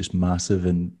always just massive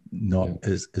and not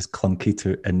as clunky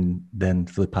to. And then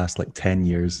for the past like 10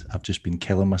 years, I've just been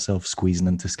killing myself squeezing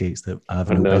into skates that I have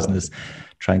no business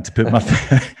trying to put my,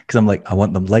 because I'm like, I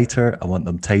want them lighter, I want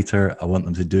them tighter, I want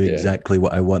them to do exactly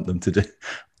what I want them to do.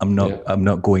 I'm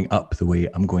not going up the way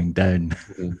I'm going down.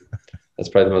 Mm-hmm. That's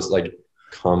probably the most like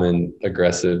common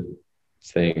aggressive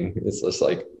thing. It's just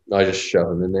like I just shove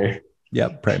them in there. Yeah,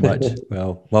 pretty much.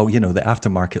 Well, you know, the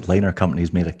aftermarket liner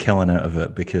companies made a killing out of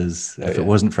it, because if it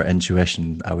wasn't for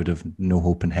intuition, I would have no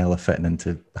hope in hell of fitting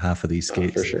into half of these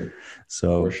skates. For sure.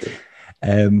 So, for sure.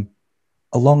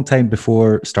 A long time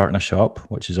before starting a shop,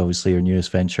 which is obviously your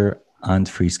newest venture, and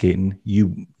free skating,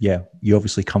 you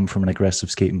obviously come from an aggressive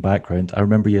skating background. I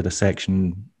remember you had a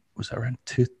section, was it around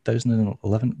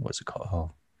 2011? What's it called?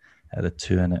 Oh, it had a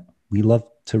 2 in it. We love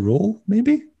to roll,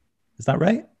 maybe? Is that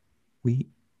right?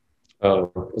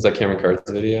 Was that Cameron Cart's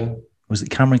video? Was it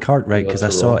Cameron Cart? Right, because I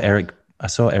saw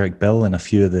Eric Bill in a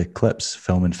few of the clips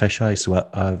filming Fisheye, so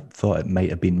I thought it might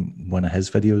have been one of his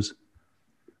videos.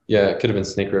 Yeah, it could have been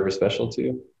Snake River Special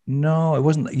too. No, it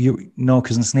wasn't.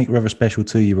 Because in Snake River Special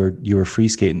 2, you were free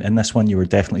skating. In this one, you were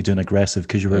definitely doing aggressive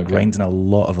because you were grinding a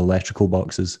lot of electrical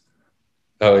boxes.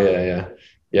 Oh yeah.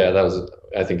 That was.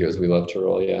 I think it was We Love to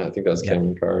Roll. Yeah, I think that was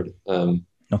Cameron Card.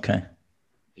 Okay.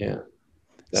 Yeah.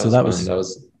 That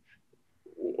was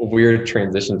a weird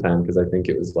transition time, because I think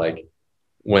it was like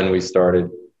when we started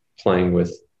playing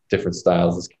with different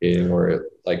styles of skating, or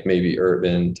like maybe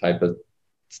urban type of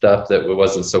stuff that it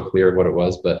wasn't so clear what it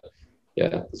was, but yeah,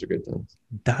 those are good times.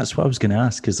 That's what I was going to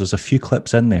ask, because there's a few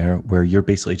clips in there where you're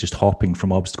basically just hopping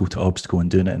from obstacle to obstacle and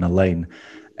doing it in a line.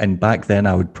 And back then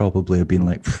I would probably have been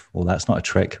like, well, that's not a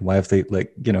trick. Why have they,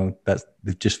 like, you know,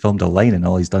 they've just filmed a line and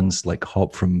all he's done is like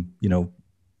hop from, you know,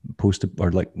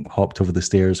 hopped over the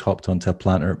stairs, hopped onto a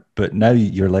planter. But now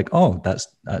you're like, oh, that's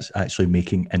actually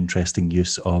making interesting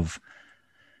use of,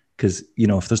 because, you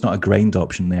know, if there's not a grind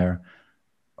option there,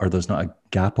 or there's not a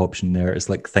gap option there, it's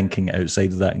like thinking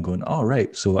outside of that and going, oh,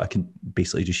 right, so I can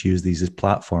basically just use these as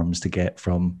platforms to get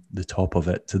from the top of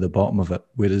it to the bottom of it.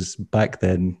 Whereas back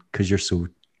then, because you're so,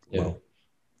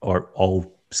 or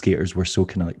all skaters were so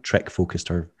kind of like trick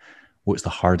focused, or what's the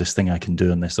hardest thing I can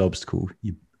do on this obstacle,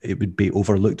 it would be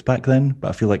overlooked back then. But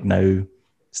I feel like now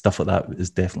stuff like that is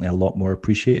definitely a lot more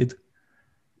appreciated.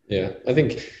 Yeah, I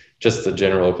think just the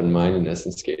general open-mindedness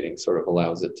in skating sort of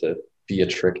allows it to be a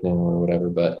trick now or whatever.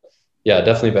 But yeah,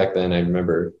 definitely back then I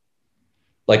remember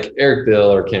like Eric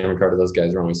Bill or Cameron Carter, those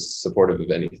guys are always supportive of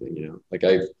anything, you know. Like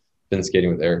I've been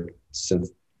skating with Eric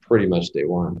since pretty much day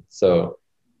one. So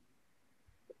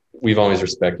we've always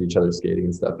respected each other's skating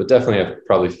and stuff. But definitely I've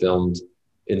probably filmed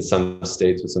in some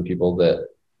states with some people that,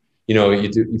 you know,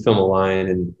 you film a line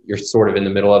and you're sort of in the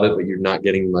middle of it, but you're not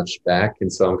getting much back.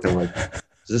 And so I'm kind of like,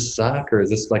 does this suck, or is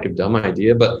this like a dumb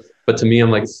idea? But to me, I'm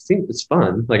like, it's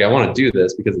fun. Like I want to do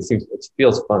this because it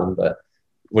feels fun. But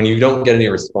when you don't get any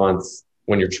response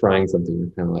when you're trying something,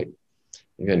 you're kind of like,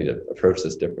 maybe I need to approach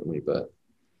this differently. But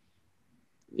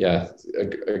yeah,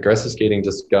 aggressive skating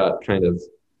just got kind of,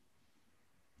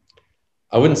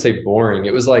 I wouldn't say boring.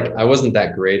 It was like, I wasn't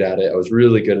that great at it. I was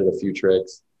really good at a few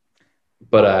tricks,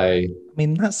 but I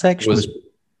mean, that section was,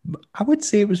 I would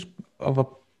say it was of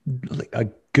a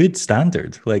good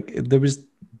standard. Like there was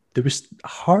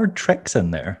hard tricks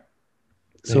in there.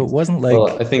 So it wasn't like,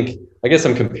 well, I guess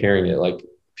I'm comparing it, like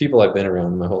people I've been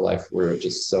around my whole life were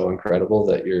just so incredible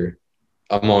that you're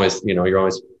always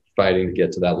fighting to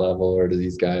get to that level, or to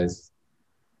these guys,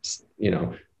 you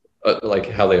know, like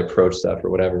how they approach stuff or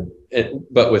whatever,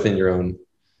 but within your own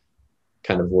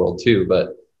kind of world too.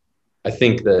 But I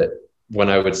think that when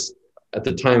I was at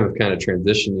the time of kind of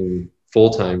transitioning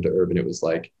full-time to urban, it was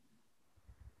like,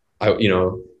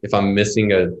 if I'm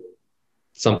missing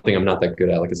something I'm not that good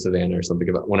at, like a Savannah or something,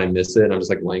 when I miss it and I'm just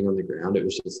like laying on the ground, it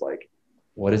was just like,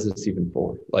 what is this even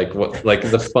for? Like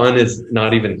the fun is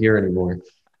not even here anymore.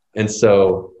 And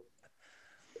so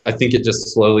I think it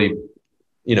just slowly,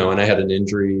 you know, and I had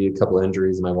a couple of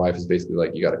injuries, and my wife is basically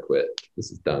like, you got to quit.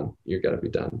 This is done. You got to be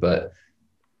done. But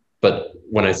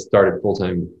when I started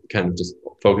full-time, kind of just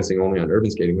focusing only on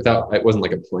urban skating it wasn't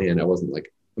like a plan. I wasn't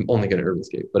like, I'm only going to urban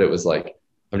skate, but it was like,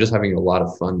 I'm just having a lot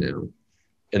of fun now.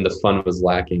 And the fun was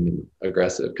lacking in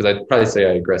aggressive. Cause I'd probably say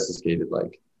I aggressive skated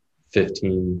like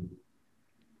 15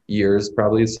 years,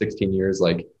 probably 16 years,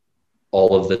 like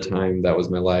all of the time. That was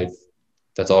my life.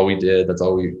 That's all we did. That's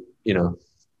all we, you know,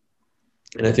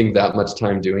 and I think that much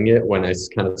time doing it, when I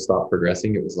kind of stopped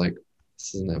progressing, it was like,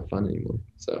 this isn't that fun anymore.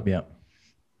 So, yeah.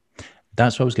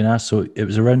 That's what I was going to ask. So it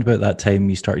was around about that time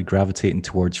you started gravitating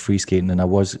towards free skating, and I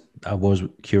was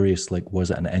curious, like,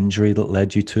 was it an injury that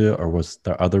led you to it, or was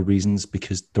there other reasons?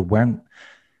 Because there weren't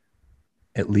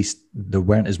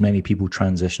as many people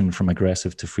transitioning from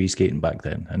aggressive to free skating back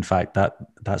then. In fact,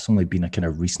 that's only been a kind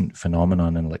of recent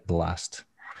phenomenon in like the last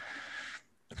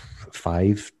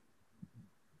five,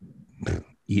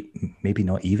 maybe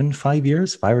not even 5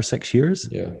 years, 5 or 6 years.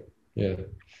 Yeah.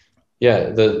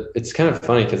 It's kind of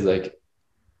funny because like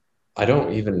I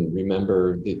don't even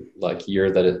remember the like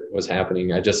year that it was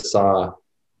happening. I just saw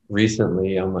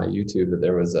recently on my YouTube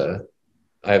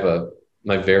that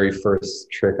my very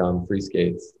first trick on free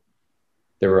skates.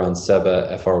 They were on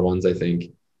Seba FR1s, I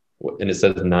think, and it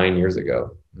says 9 years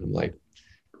ago. And I'm like,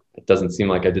 it doesn't seem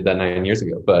like I did that 9 years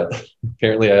ago, but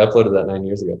apparently I uploaded that 9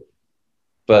 years ago.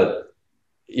 But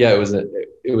yeah, it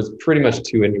was pretty much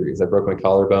two injuries. I broke my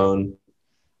collarbone,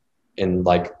 and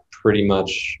like pretty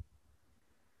much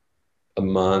a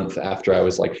month after I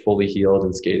was like fully healed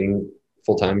and skating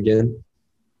full time again,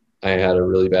 I got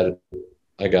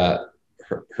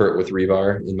hurt with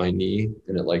rebar in my knee,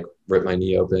 and it like ripped my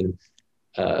knee open.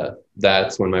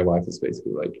 That's when my wife was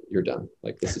basically like, "You're done.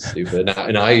 Like, this is stupid."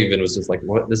 And I even was just like,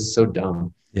 "What? This is so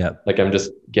dumb." Yeah. Like, I'm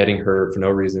just getting hurt for no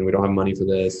reason. We don't have money for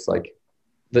this. Like,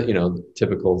 the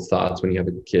typical thoughts when you have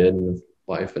a kid and a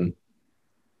wife. And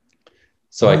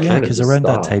so I kind of because around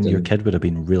that time, your kid would have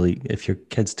been really, if your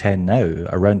kid's 10 now,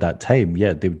 around that time,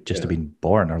 yeah, they would just have been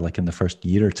born or like in the first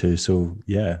year or two. So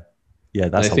yeah,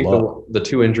 that's a lot. The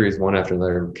two injuries, one after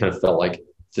another, kind of felt like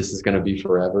this is going to be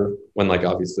forever, when like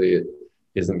obviously it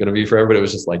isn't going to be forever, but it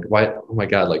was just like, why? Oh my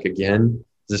God, like again,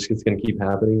 is this going to keep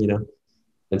happening,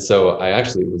 And so I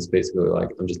actually was basically like,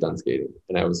 I'm just done skating,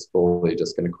 and I was fully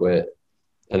just going to quit.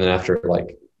 And then after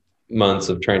like months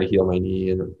of trying to heal my knee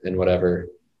and whatever,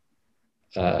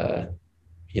 I'm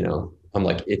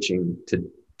like itching to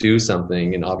do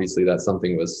something. And obviously that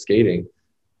something was skating,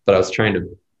 but I was trying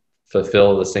to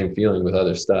fulfill the same feeling with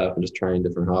other stuff and just trying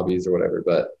different hobbies or whatever.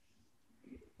 But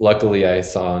luckily I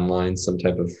saw online some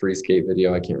type of free skate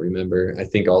video. I can't remember. I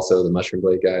think also the Mushroom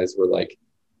Blade guys were like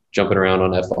jumping around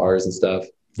on FRs and stuff.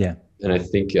 Yeah. And I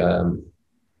think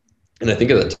at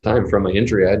the time, from my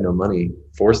injury, I had no money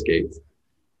for skates.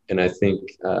 And I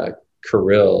think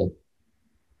Kirill,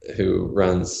 who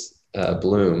runs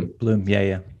Bloom,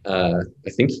 yeah. I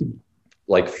think he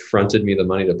like fronted me the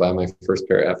money to buy my first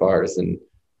pair of FRs, and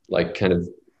like kind of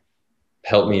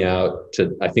helped me out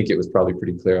to, I think it was probably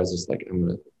pretty clear. I was just like,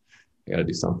 I got to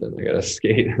do something. I got to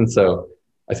skate. And so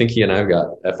I think he and I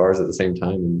got FRs at the same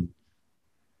time. And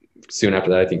soon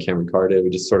after that, I think Cameron Carr did. We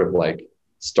just sort of like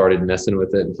started messing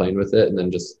with it and playing with it. And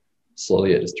then just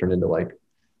slowly it just turned into like,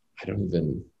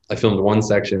 I filmed one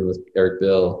section with Eric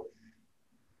Bill,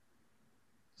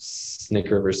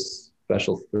 Snake River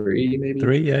Special 3, maybe.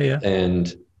 3, yeah.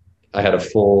 And I had a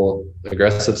full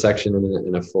aggressive section in it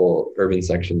and a full urban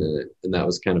section in it. And that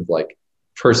was kind of like,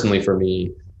 personally for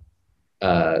me,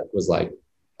 was like,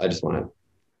 I just want to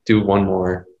do one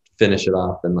more, finish it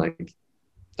off. And like,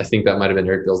 I think that might've been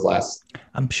Eric Bill's last.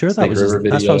 I'm sure that was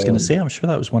that's what I was going to say. I'm sure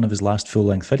that was one of his last full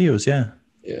length videos. Yeah.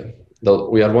 Yeah.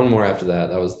 We had one more after that.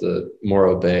 That was the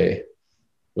Morro Bay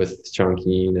with Sean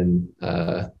Keane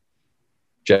and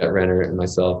Jet Renner and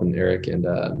myself and Eric and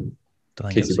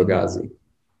Casey Bogazzi.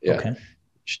 Yeah. Okay. You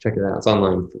should check it out. It's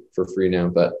online for free now.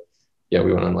 But yeah,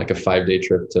 we went on like a 5-day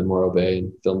trip to Morro Bay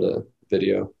and filmed a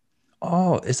video.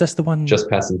 Oh, is this the one? Just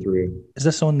passing through. Is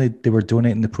this the one they were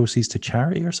donating the proceeds to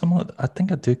charity or something? I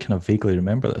think I do kind of vaguely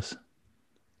remember this.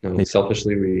 No,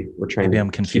 selfishly, we were trying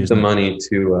to keep the money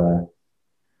to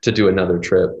do another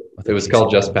trip. It was called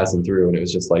Just Passing Through, and it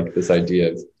was just like this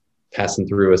idea of passing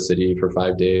through a city for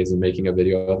 5 days and making a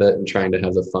video of it and trying to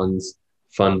have the funds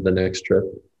fund the next trip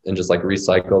and just like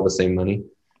recycle the same money.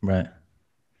 Right.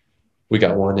 We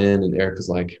got one in, and Eric was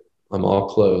like, I'm all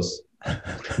clothes.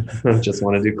 I just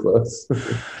want to do clothes.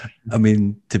 I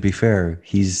mean, to be fair,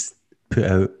 he's put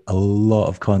out a lot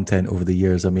of content over the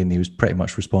years. I mean, he was pretty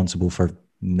much responsible for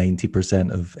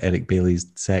 90% of Eric Bailey's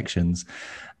sections,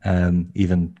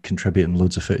 even contributing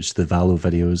loads of footage to the Valo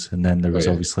videos. And then there was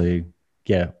obviously,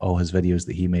 all his videos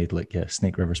that he made, like,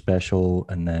 Snake River Special.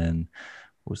 And then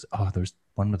there was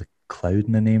one with a cloud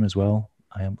in the name as well.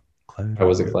 I Am Cloud. I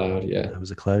Was a Cloud, yeah. I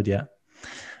Was a Cloud, yeah.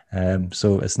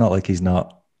 So it's not like he's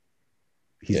not,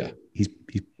 he's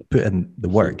put in the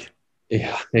work.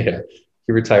 Yeah. He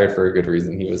retired for a good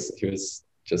reason. He was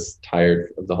just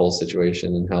tired of the whole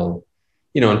situation and how,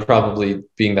 and probably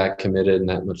being that committed and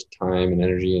that much time and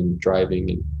energy and driving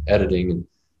and editing, and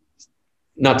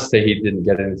not to say he didn't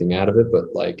get anything out of it,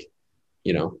 but like,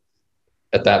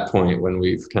 at that point when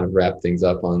we've kind of wrapped things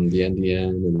up on the NDN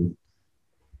and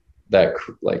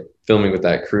like filming with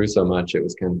that crew so much, it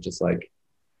was kind of just like,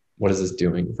 what is this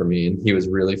doing for me? And he was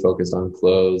really focused on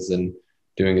clothes and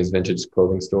doing his vintage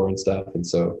clothing store and stuff. And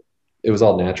so it was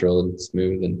all natural and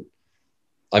smooth. And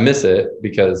I miss it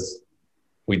because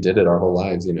we did it our whole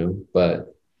lives, you know,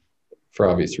 but for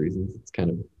obvious reasons, it's kind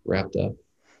of wrapped up.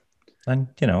 And,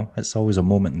 you know, it's always a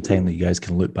moment in time that you guys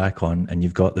can look back on, and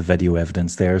you've got the video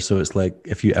evidence there. So it's like,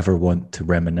 if you ever want to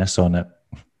reminisce on it,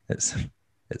 it's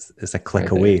a click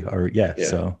Right away, there. or yeah.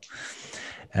 Yeah.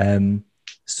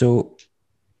 So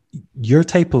your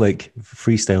type of like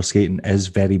freestyle skating is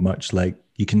very much like,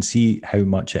 you can see how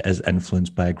much it is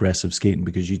influenced by aggressive skating,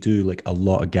 because you do like a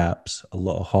lot of gaps, a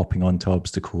lot of hopping onto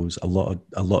obstacles, a lot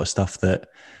of stuff that,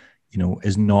 you know,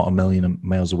 is not a million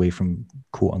miles away from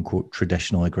quote unquote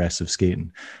traditional aggressive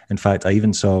skating. In fact, I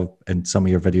even saw in some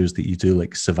of your videos that you do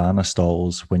like Savannah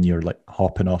stalls when you're like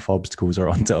hopping off obstacles or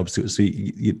onto obstacles. So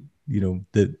you know,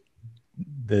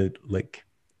 the like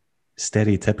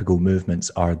stereotypical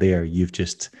movements are there. You've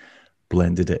just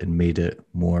blended it and made it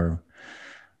more,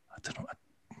 I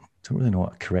don't really know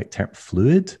what a correct term,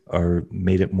 fluid, or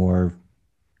made it more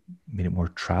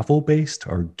travel based,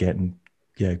 or getting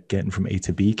from A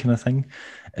to B kind of thing.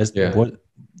 What,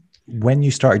 when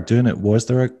you started doing it, was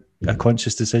there a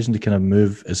conscious decision to kind of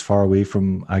move as far away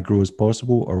from aggro as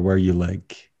possible, or were you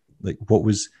like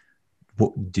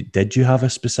did you have a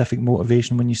specific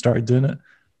motivation when you started doing it?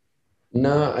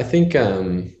 No, I think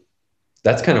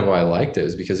that's kind of why I liked it,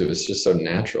 is because it was just so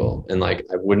natural. And like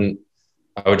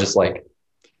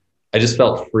I just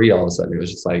felt free all of a sudden. It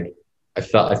was just like,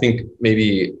 I think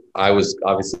maybe I was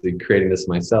obviously creating this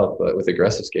myself, but with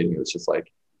aggressive skating, it was just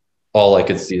like, all I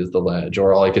could see is the ledge,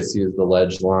 or all I could see is the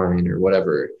ledge line, or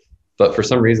whatever. But for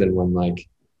some reason, when like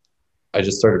I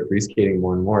just started free skating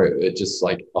more and more, it just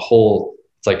like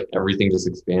it's like everything just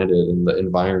expanded and the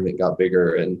environment got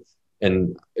bigger, and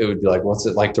it would be like, what's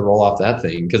it like to roll off that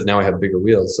thing? Because now I have bigger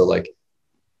wheels. So like,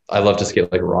 I love to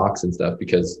skate like rocks and stuff,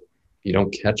 because you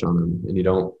don't catch on them, and you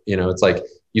don't, you know, it's like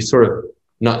you sort of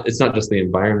it's not just the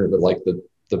environment, but like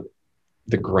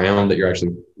the ground that you're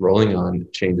actually rolling on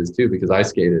changes too. Because I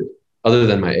skated, other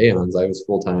than my Aeons, I was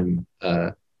full-time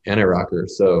anti-rocker.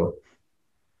 So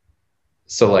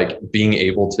like being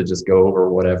able to just go over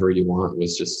whatever you want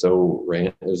was just so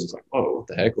random. It was just like, oh, what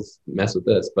the heck, let's mess with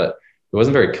this. But it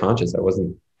wasn't very conscious. I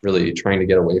wasn't really trying to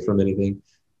get away from anything.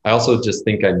 I also just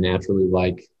think I naturally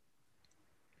like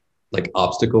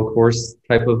obstacle course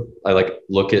type of, I like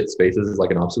look at spaces as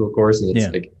like an obstacle course, and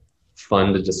it's like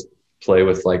fun to just play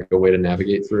with like a way to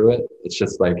navigate through it. It's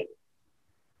just like,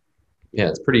 yeah,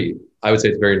 it's pretty, I would say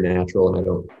it's very natural, and I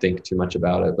don't think too much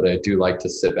about it, but I do like to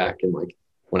sit back and like,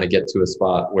 when I get to a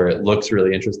spot where it looks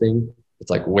really interesting,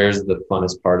 it's like, where's the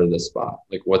funnest part of this spot?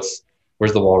 Like where's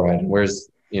the wall ride, and where's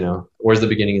the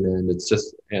beginning and end? It's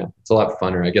just, yeah, it's a lot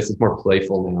funner. I guess it's more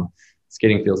playful now.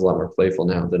 Skating feels a lot more playful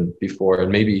now than before.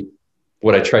 And maybe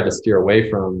what I tried to steer away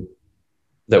from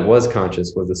that was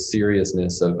conscious was the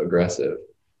seriousness of aggressive,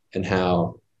 and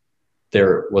how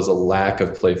there was a lack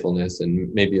of playfulness,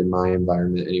 and maybe in my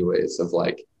environment anyways, of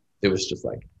like, it was just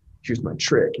like, here's my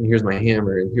trick, and here's my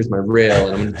hammer, and here's my rail,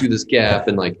 and I'm going to do this gap.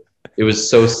 And like, it was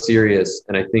so serious.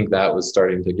 And I think that was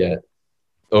starting to get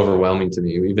overwhelming to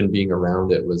me. Even being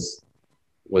around it was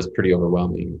pretty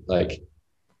overwhelming. Like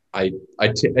I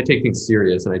take things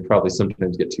serious, and I probably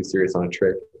sometimes get too serious on a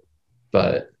trick,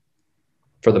 but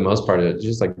for the most part, it's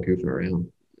just like goofing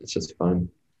around. It's just fun.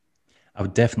 I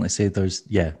would definitely say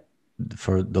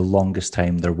for the longest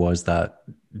time, there was that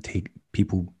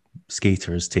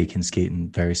skaters taking skating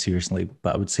very seriously.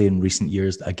 But I would say in recent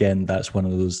years, again, that's one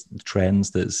of those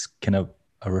trends that's kind of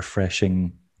a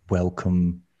refreshing,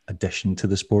 welcome addition to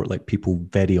the sport. Like, people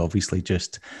very obviously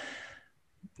just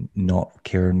not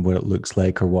caring what it looks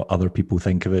like or what other people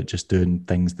think of it, just doing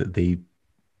things that they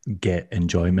get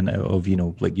enjoyment out of. You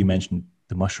know, like you mentioned,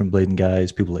 the mushroom blading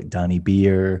guys, people like Danny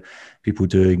Beer, people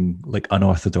doing like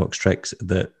unorthodox tricks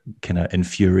that kind of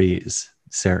infuriates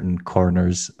certain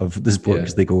corners of the sport,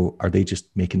 because they go, are they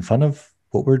just making fun of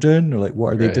what we're doing, or like,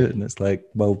 what are they doing? And it's like,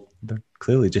 well, they're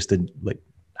clearly just like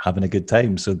having a good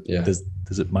time. So does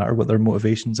it matter what their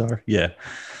motivations are? I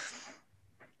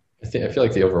feel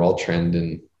like the overall trend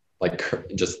in like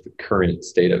just the current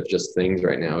state of just things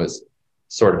right now is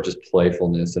sort of just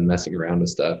playfulness and messing around with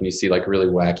stuff. And you see like really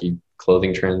wacky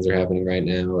clothing trends are happening right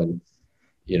now, and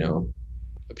you know,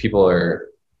 people are,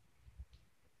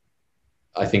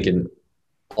 I think, in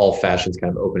all fashions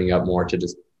kind of opening up more to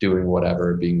just doing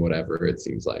whatever, being whatever, it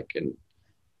seems like.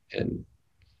 And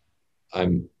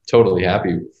I'm totally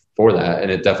happy for that.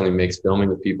 And it definitely makes filming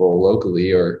with people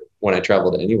locally, or when I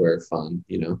travel to anywhere, fun,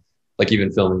 you know, like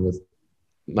even filming with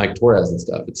Mike Torres and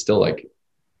stuff, it's still like,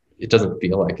 it doesn't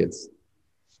feel like it's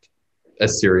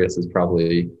as serious as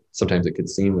probably sometimes it could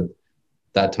seem with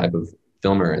that type of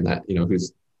filmer, and that,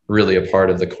 who's really a part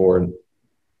of the core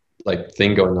like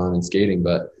thing going on in skating.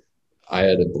 But I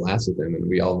had a blast with him, and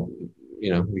we all,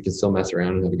 we can still mess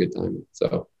around and have a good time.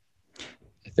 So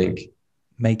I think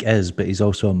Mike is, but he's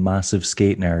also a massive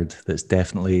skate nerd that's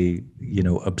definitely,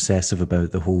 obsessive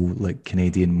about the whole like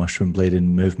Canadian mushroom blading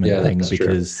movement thing,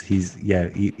 because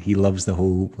he loves the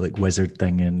whole like wizard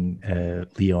thing and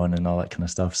Leon and all that kind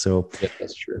of stuff. So yeah,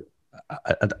 that's true.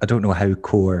 I don't know how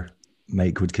core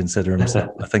Mike would consider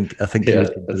himself. I think he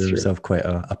would consider himself quite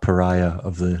a pariah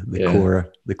of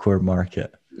the core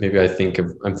market. Maybe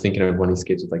I'm thinking of when he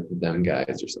skates with like them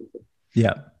guys or something.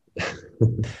 Yeah.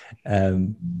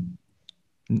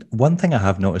 One thing I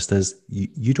have noticed is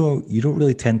you don't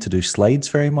really tend to do slides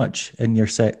very much in your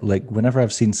set. Like whenever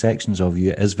I've seen sections of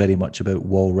you, it is very much about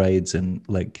wall rides and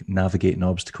like navigating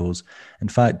obstacles. In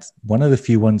fact, one of the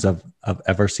few ones I've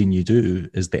ever seen you do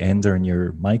is the ender in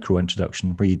your micro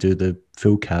introduction, where you do the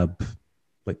full cab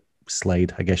like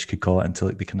slide, I guess you could call it, into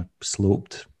like the kind of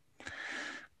sloped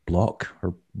block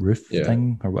or roof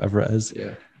thing or whatever it is.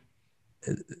 Yeah.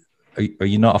 Are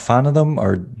you not a fan of them,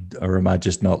 or am I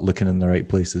just not looking in the right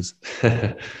places?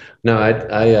 No,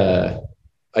 I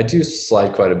do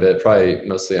slide quite a bit, probably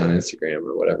mostly on Instagram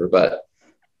or whatever. But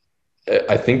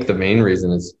I think the main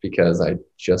reason is because I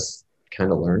just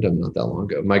kind of learned them not that long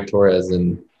ago. Mike Torres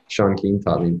and Sean Keane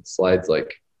taught me slides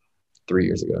like 3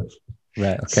 years ago.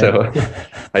 Right. Okay. So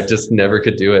I just never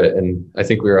could do it. And I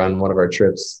think we were on one of our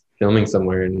trips filming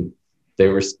somewhere, and they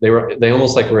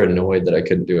almost like were annoyed that I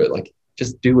couldn't do it. Like,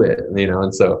 just do it,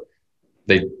 and so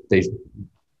they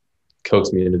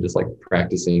coaxed me into just like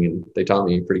practicing, and they taught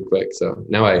me pretty quick. So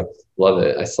now I love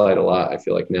it. I slide a lot, I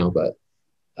feel like now, but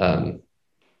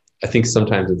I think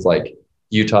sometimes it's like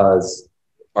Utah's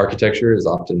architecture is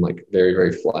often like very,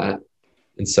 very flat.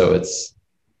 And so it's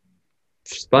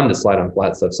fun to slide on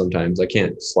flat stuff sometimes. I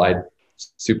can't slide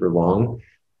super long,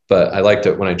 but I like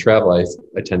to, when I travel, I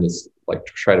tend to like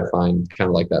try to find kind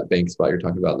of like that bank spot you're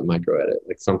talking about in the micro edit,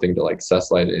 like something to like set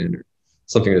slide in, or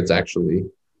something that's actually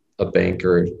a bank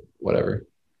or whatever.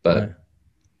 But right.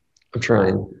 I'm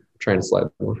trying to slide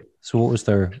more. So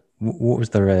what was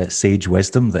their sage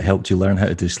wisdom that helped you learn how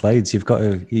to do slides? You've got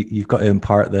to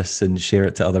impart this and share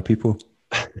it to other people.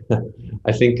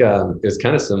 I think it's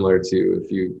kind of similar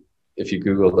to if you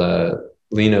Google the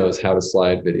Lino's How to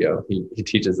Slide video, he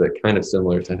teaches it kind of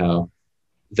similar to how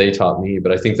they taught me.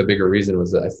 But I think the bigger reason was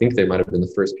that I think they might have been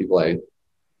the first people I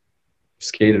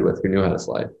skated with who knew how to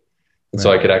slide. And right.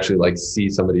 So I could actually like see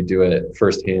somebody do it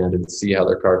firsthand and see how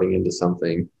they're carving into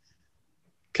something.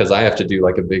 Cause I have to do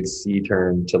like a big C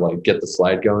turn to like get the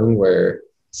slide going, where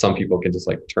some people can just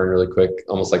like turn really quick,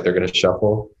 almost like they're going to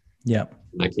shuffle. Yeah.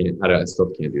 And I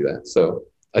still can't do that. So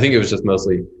I think it was just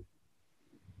mostly,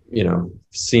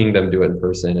 seeing them do it in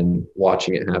person and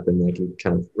watching it happen. I can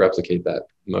kind of replicate that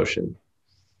motion.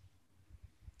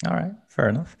 All right. Fair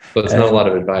enough. But it's not a lot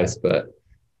of advice, but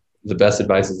the best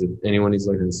advice is if anyone who's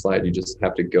learning to slide, you just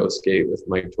have to go skate with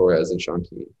Mike Torres and Sean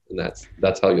Keane. And that's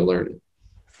how you learn it.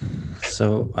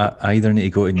 So I either need to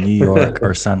go to New York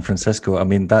or San Francisco. I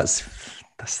mean, that's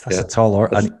a tall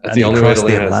order. That's the only way to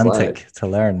learn the Atlantic to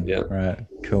learn. Yeah. Right.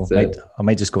 Cool. I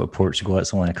might just go to Portugal.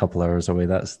 It's only a couple hours away.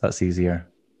 That's easier.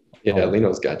 Yeah,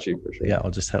 Lino's got you for sure. Yeah,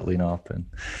 I'll just hit Lino up.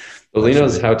 But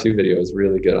Lino's how-to video is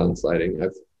really good on sliding.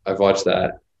 I've watched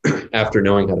that after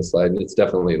knowing how to slide, and it's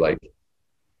definitely like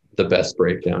the best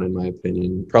breakdown in my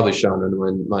opinion. Probably Sean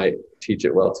Unwin might teach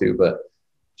it well too, but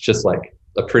it's just like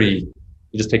you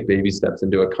just take baby steps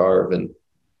and do a carve, and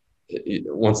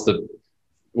once the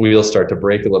wheels start to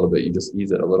break a little bit, you just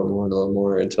ease it a little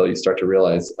more until you start to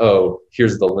realize, oh,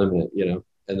 here's the limit,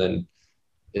 and then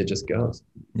it just goes.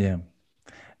 Yeah.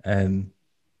 So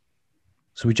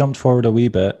we jumped forward a wee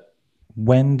bit.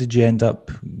 When did you end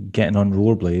up getting on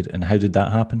Rollerblade, and how did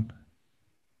that happen?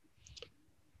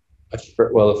 If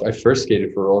I first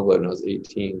skated for Rollerblade when I was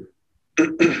 18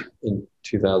 in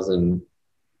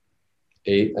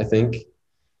 2008, I think.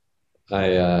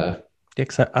 I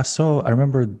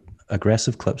remember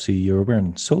aggressive clips of you were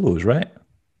wearing solos, right?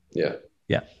 Yeah.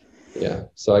 Yeah.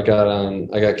 So I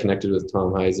got connected with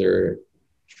Tom Heiser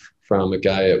from a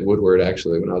guy at Woodward,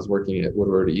 actually, when I was working at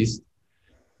Woodward East.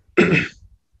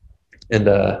 And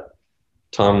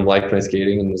Tom liked my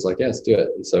skating and was like, yeah, let's do it.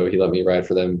 And so he let me ride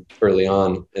for them early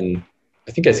on. And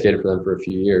I think I skated for them for a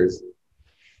few years.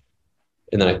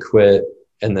 And then I quit.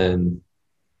 And then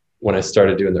when I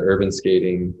started doing the urban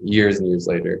skating years and years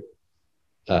later,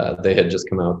 they had just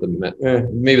come out with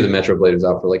maybe the Metro Blade was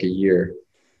out for like a year,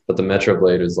 but the Metro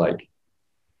Blade was like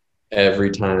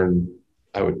every time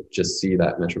I would just see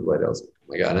that Metroblade, I was, oh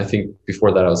my God. And I think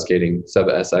before that I was skating sub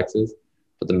SXs,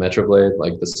 but the Metroblade,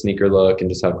 like the sneaker look and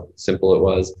just how simple it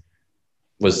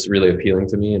was really appealing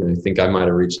to me. And I think I might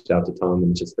have reached out to Tom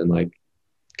and just been like,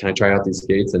 can I try out these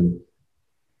skates? And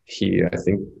he, I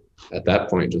think at that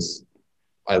point,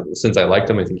 since I liked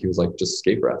him, I think he was like, just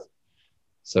skate breath.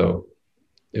 So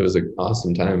it was an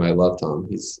awesome time. I love Tom.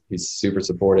 He's super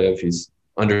supportive. He's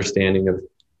understanding of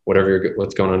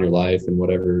what's going on in your life and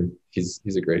whatever. He's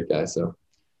a great guy. So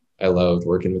I loved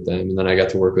working with them. And then I got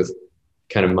to work with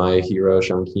kind of my hero,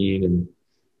 Keane, and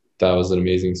that was an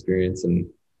amazing experience. And,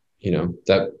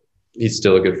 that he's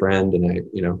still a good friend. And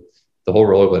the whole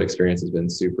Rollerblade experience has been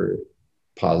super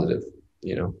positive,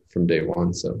 from day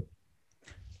one. So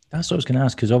that's what I was going to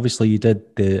ask, because obviously you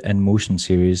did the In Motion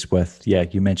series with,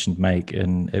 you mentioned Mike,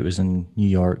 and it was in New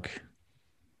York,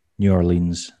 New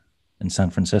Orleans, and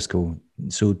San Francisco.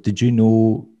 So did you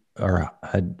know or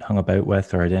had hung about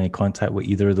with or had any contact with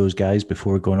either of those guys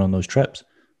before going on those trips?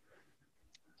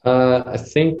 I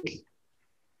think,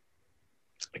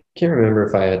 I can't remember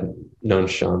if I had known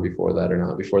Sean before that or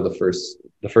not. Before the first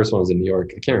one was in New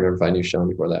York. I can't remember if I knew Sean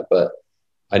before that, but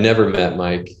I never met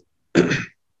Mike.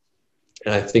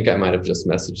 And I think I might have just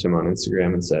messaged him on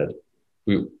Instagram and said,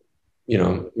 me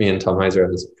and Tom Heiser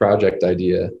have this project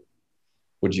idea.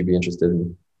 Would you be interested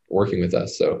in working with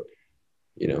us? So,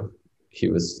 he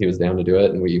was down to do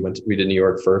it. And we did New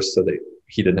York first so that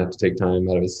he didn't have to take time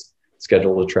out of his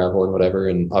schedule to travel and whatever.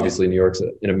 And obviously New York's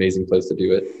an amazing place to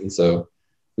do it. And so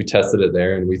we tested it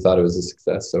there and we thought it was a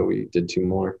success. So we did 2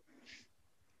 more.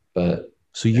 But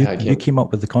so you came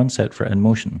up with the concept for In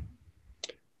Motion?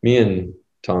 Me and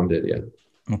Tom did, yeah.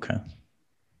 Okay.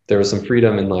 There was some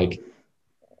freedom in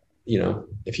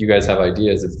if you guys have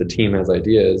ideas, if the team has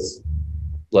ideas,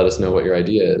 let us know what your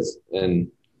idea is.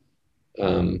 And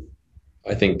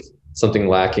I think something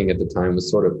lacking at the time was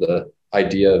sort of the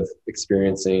idea of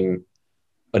experiencing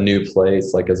a new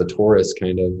place, like as a tourist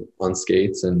kind of on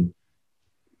skates. And,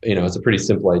 it's a pretty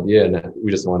simple idea. And we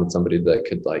just wanted somebody that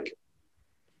could like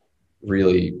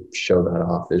really show that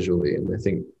off visually. And I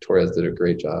think Torres did a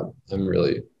great job. I'm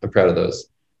proud of those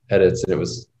edits. And it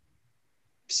was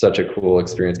such a cool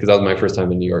experience because that was my first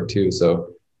time in New York too.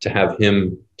 So to have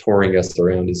him touring us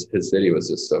around his city was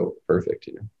just so perfect,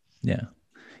 Yeah.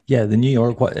 Yeah. The New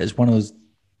York is one of those,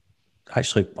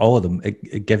 actually all of them,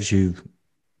 it gives you,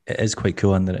 it is quite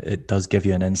cool in that it does give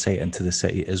you an insight into the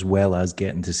city as well as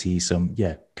getting to see some,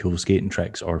 cool skating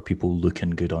tricks or people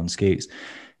looking good on skates.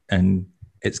 And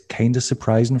it's kind of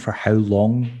surprising for how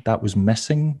long that was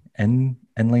missing in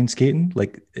inline skating.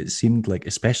 Like it seemed like,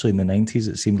 especially in the 90s,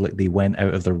 it seemed like they went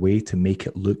out of their way to make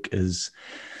it look as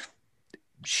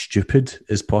stupid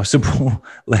as possible.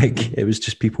 Like it was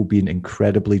just people being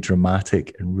incredibly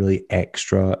dramatic and really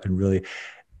extra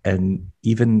and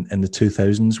even in the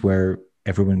 2000s where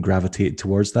everyone gravitated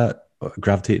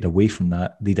away from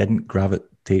that, they didn't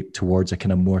gravitate towards a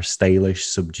kind of more stylish,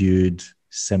 subdued,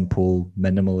 simple,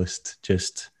 minimalist,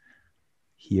 just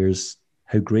here's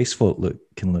how graceful it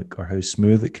can look or how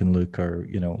smooth it can look or,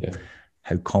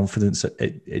 how confident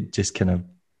it just kind of,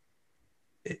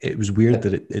 it was weird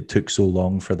that it took so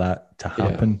long for that to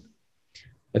happen.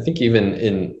 I think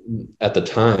even at the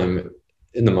time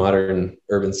in the modern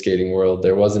urban skating world,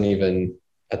 there wasn't even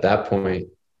at that point,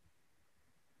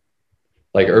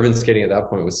 like urban skating at that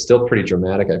point was still pretty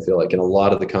dramatic. I feel like, and a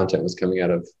lot of the content was coming out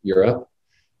of Europe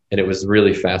and it was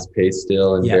really fast paced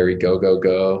still and very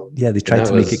go. Yeah. They tried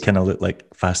to make it kind of look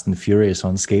like Fast and Furious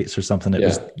on skates or something. It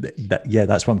was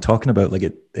that's what I'm talking about. Like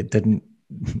it didn't,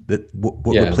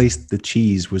 what replaced the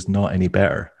cheese was not any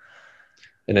better.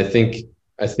 And I think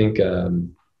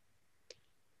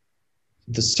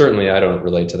certainly I don't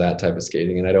relate to that type of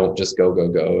skating and I don't just go.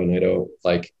 And I don't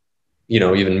like,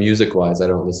 even music wise, I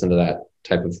don't listen to that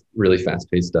type of really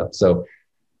fast paced stuff. So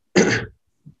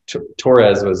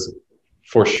Torres was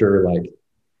for sure like,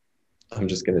 I'm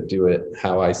just going to do it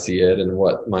how I see it and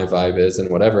what my vibe is and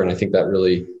whatever. And I think that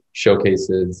really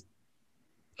showcases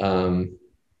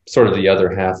sort of the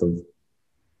other half of,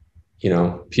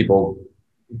 people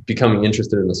becoming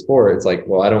interested in the sport. It's like,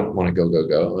 well, I don't want to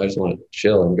go. I just want to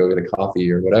chill and go get a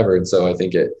coffee or whatever. And so I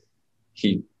think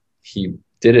he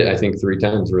did it, I think 3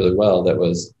 times really well.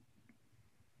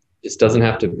 It doesn't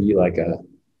have to be like a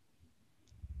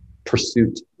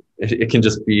pursuit. It can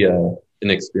just be an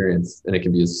experience and it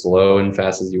can be as slow and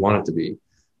fast as you want it to be.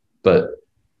 But,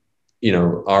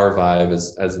 our vibe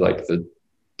as like the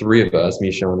 3 of us,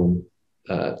 me, Sean,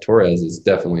 and Torres is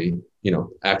definitely,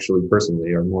 actually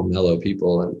personally are more mellow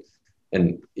people.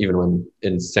 And even when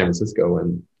in San Francisco,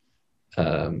 when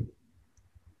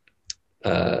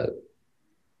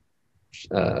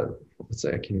what's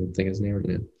that? I can't even think of his name right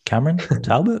now. Cameron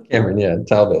Talbot. Cameron, yeah,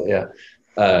 Talbot, yeah.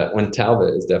 When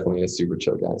Talbot is definitely a super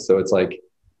chill guy, so it's like,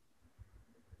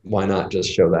 why not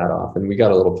just show that off? And we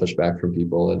got a little pushback from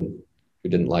people and who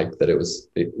didn't like that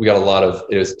we got a lot of,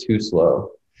 it was too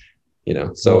slow,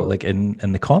 so like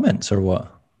in the comments or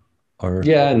what? Or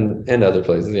yeah, and other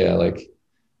places, yeah, like,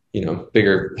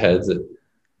 bigger heads at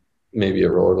maybe a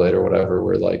Rollerblade or whatever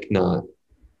were like, not,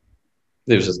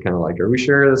 it was just kind of like, are we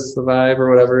sure this is the vibe or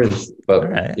whatever? But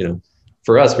right.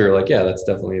 For us, we were like, yeah, that's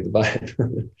definitely the vibe.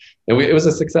 And it was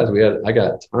a success. I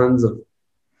got tons of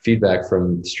feedback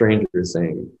from strangers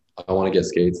saying, I want to get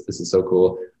skates. This is so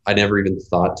cool. I never even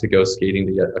thought to go skating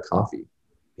to get a coffee.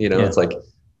 It's like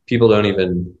people don't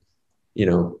even,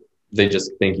 they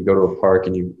just think you go to a park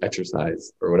and you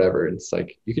exercise or whatever. And it's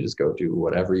like, you could just go do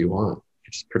whatever you want.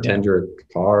 You just pretend you're a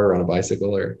car or on a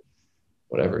bicycle or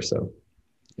whatever. So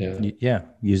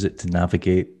use it to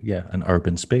navigate an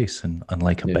urban space, and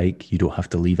unlike a bike, you don't have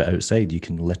to leave it outside. You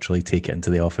can literally take it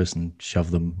into the office and shove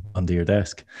them under your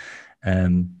desk.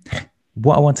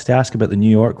 What I wanted to ask about the New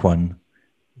York one,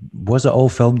 was it all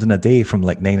filmed in a day from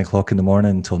like 9 o'clock in the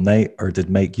morning until night, or did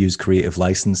Mike use creative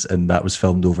license and that was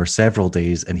filmed over several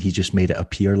days and he just made it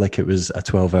appear like it was a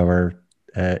 12-hour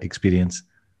experience?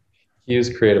 He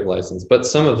used creative license, but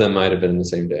some of them might have been in the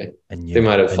same day. They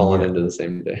might have fallen into the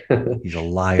same day. He's a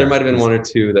liar. There might have been one or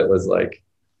two that was like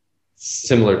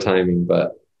similar timing,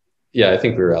 but yeah, I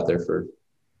think we were out there for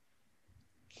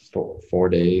 4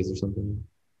 days or something.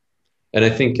 And I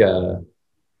think a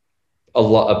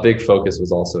big focus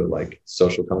was also like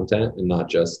social content and not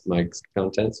just Mike's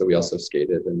content. So we also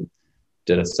skated and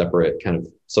did a separate kind of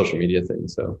social media thing.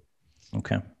 So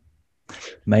okay.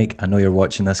 Mike, I know you're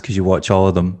watching this because you watch all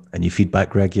of them and you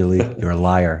feedback regularly. You're a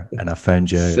liar, and I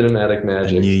found you out. Cinematic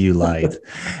magic. I knew you lied.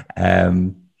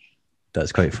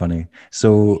 That's quite funny.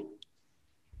 So,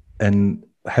 and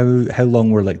how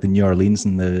long were like the New Orleans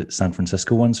and the San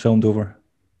Francisco ones filmed over?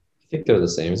 I think they're the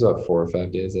same. It's about 4 or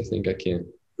 5 days. I think, I can't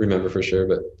remember for sure,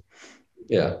 but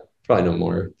yeah, probably no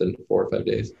more than 4 or 5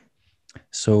 days.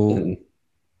 So.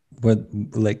 What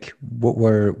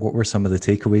were some of the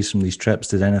takeaways from these trips?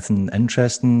 Did anything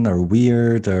interesting or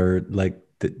weird, or like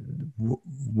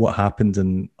what happened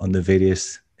on the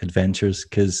various adventures?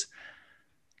 Because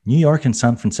New York and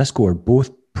San Francisco are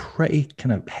both pretty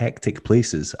kind of hectic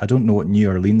places. I don't know what New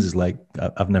Orleans is like.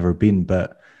 I've never been,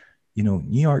 but New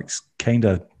York's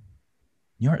a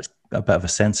bit of a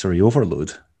sensory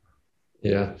overload.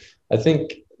 Yeah, I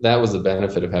think that was the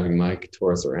benefit of having Mike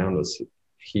Torres around. Was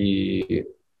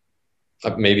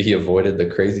maybe he avoided the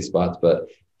crazy spots, but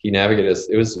he navigated us.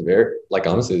 It was very, like,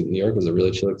 honestly, New York was a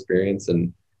really chill experience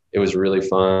and it was really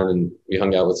fun. And we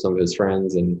hung out with some of his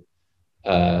friends. And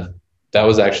that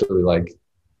was actually like,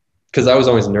 because I was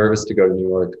always nervous to go to New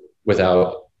York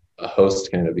without a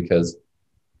host, kind of, because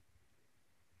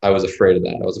I was afraid of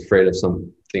that. I was afraid of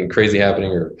something crazy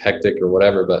happening or hectic or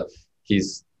whatever, but he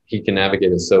can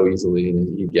navigate it so easily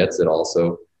and he gets it all.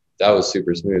 So that was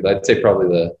super smooth. I'd say probably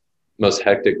the most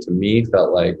hectic to me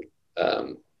felt like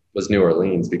was New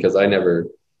Orleans, because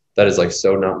that is like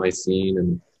so not my scene.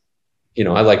 And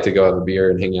I like to go have a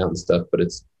beer and hang out and stuff, but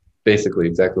it's basicly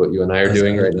exactly what you and I are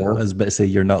doing right now. I was about to say,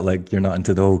 you're not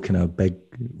into the whole kind of big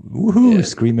woohoo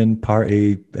screaming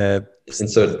party and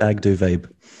so stag do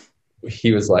vibe.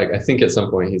 He was like, I think at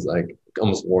some point he's like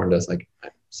almost warned us, like,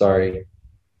 sorry,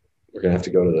 we're gonna have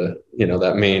to go to the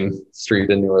that main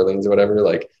street in New Orleans or whatever,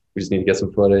 like we just need to get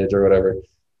some footage or whatever.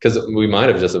 Because we might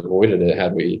have just avoided it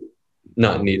had we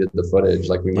not needed the footage.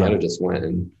 Like we might have just went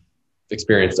and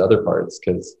experienced other parts,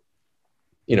 because,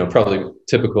 probably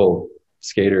typical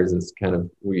skaters is kind of,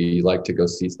 we like to go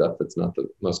see stuff that's not the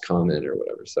most common or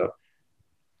whatever. So,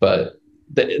 but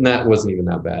and that wasn't even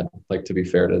that bad. Like, to be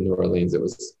fair to New Orleans, it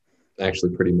was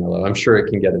actually pretty mellow. I'm sure it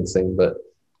can get insane, but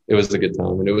it was a good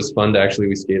time. And it was fun to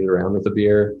we skated around with a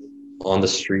beer on the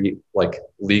street, like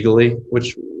legally,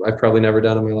 which I've probably never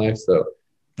done in my life. So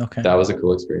okay, that was a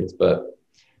cool experience. But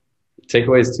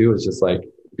takeaways too is just like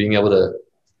being able to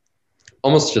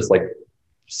almost just like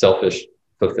selfish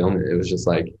fulfillment. It was just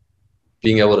like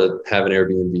being able to have an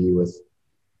Airbnb with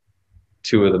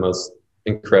two of the most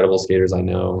incredible skaters I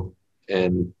know,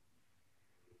 and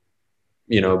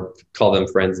call them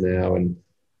friends now,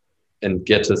 and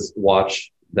get to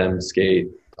watch them skate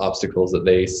obstacles that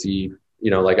they see.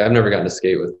 Like, I've never gotten to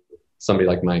skate with somebody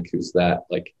like Mike, who's that,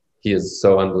 like, he is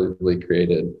so unbelievably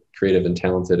creative and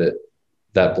talented at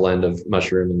that blend of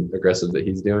mushroom and aggressive that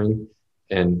he's doing.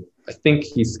 And I think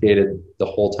he skated the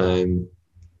whole time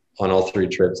on all 3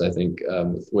 trips, I think,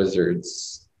 with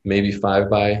Wizards, maybe 5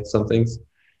 by somethings.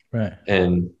 Right.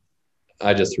 And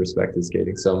I just respected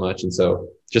skating so much. And so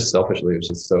just selfishly, it was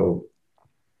just so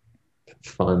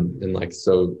fun and like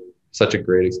such a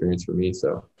great experience for me.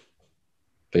 So,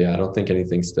 but yeah, I don't think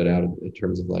anything stood out in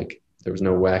terms of like, there was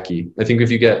no wacky. I think if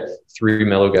you get 3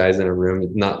 mellow guys in a room,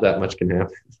 not that much can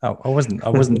happen. I wasn't,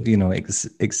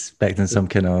 expecting some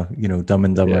kind of, Dumb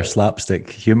and Dumber Yeah. slapstick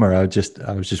humor. I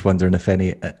was just wondering if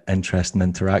any interesting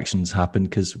interactions happened,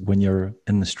 because when you're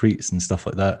in the streets and stuff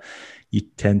like that, you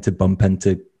tend to bump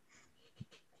into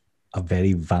a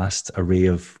very vast array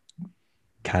of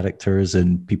characters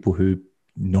and people who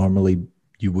normally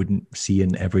you wouldn't see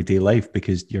in everyday life,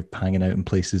 because you're hanging out in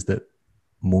places that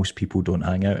most people don't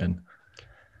hang out in.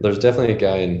 There's definitely a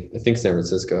guy in, I think, San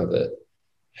Francisco that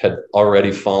had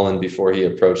already fallen before he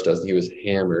approached us. He was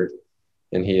hammered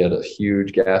and he had a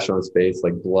huge gash on his face,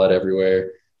 like blood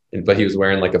everywhere. But he was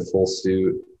wearing like a full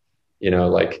suit,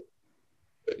 like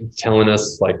telling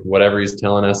us like whatever he's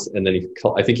telling us. And then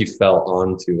I think he fell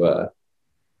onto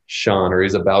Sean, or he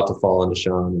was about to fall into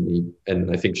Sean. And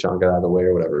I think Sean got out of the way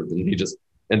or whatever. And he just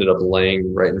ended up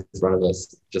laying right in front of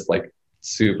us, just like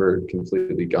super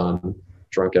completely gone,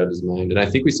 drunk out of his mind. And I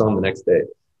think we saw him the next day,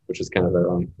 which is kind of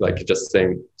ironic, like just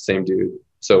same dude,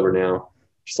 sober now,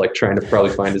 just like trying to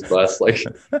probably find his bus. Like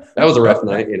that was a rough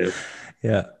night,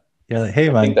 Yeah. You're like, hey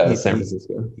man, I think that was San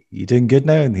Francisco. You doing good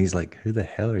now? And he's like, who the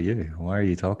hell are you? Why are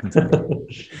you talking to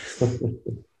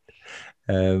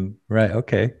me? Right.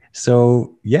 Okay.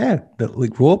 So yeah, but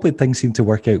like rollerblade things seemed to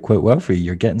work out quite well for you.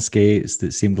 You're getting skates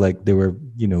that seemed like they were,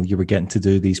 you were getting to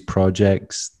do these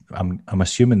projects. I'm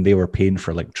assuming they were paying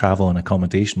for like travel and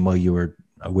accommodation while you were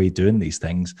away doing these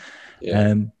things.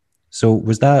 Yeah. So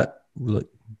was that like,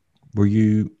 were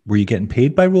you getting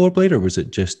paid by Rollerblade, or was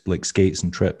it just like skates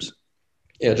and trips?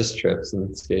 Yeah, just trips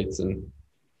and skates, and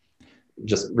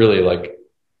just really like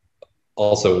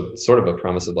also sort of a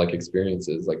promise of like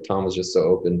experiences. Like Tom was just so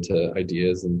open to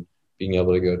ideas and being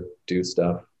able to go do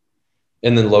stuff.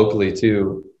 And then locally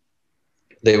too,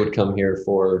 they would come here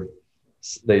for,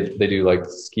 they do like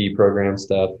ski program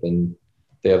stuff, and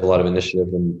they have a lot of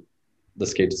initiative in the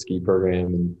skate to ski program.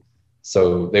 And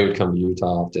so they would come to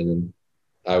Utah often, and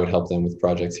I would help them with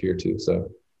projects here too. So.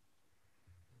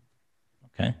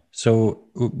 Okay. So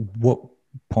what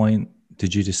point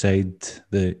did you decide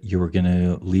that you were going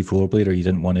to leave Rollerblade, or you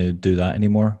didn't want to do that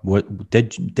anymore? What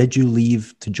did you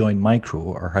leave to join Micro,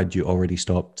 or had you already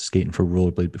stopped skating for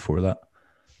Rollerblade before that?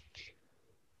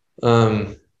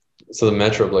 So the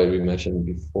Metro Blade we mentioned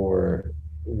before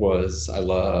was,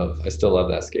 I still love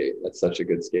that skate. That's such a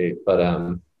good skate,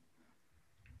 but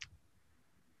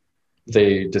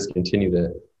they discontinued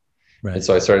it. Right. And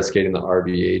so I started skating the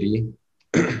RB80,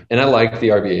 and I liked the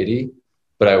RB80,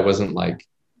 but I wasn't like,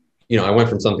 I went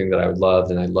from something that I would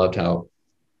love, and I loved how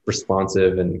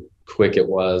responsive and quick it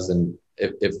was. And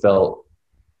it felt,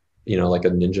 like a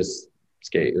ninja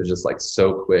skate. It was just like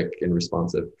so quick and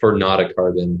responsive for not a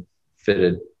carbon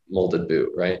fitted molded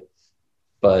boot. Right.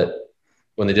 But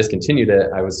when they discontinued it,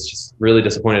 I was just really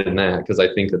disappointed in that, because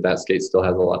I think that skate still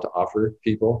has a lot to offer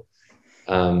people.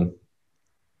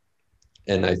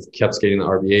 And I kept skating the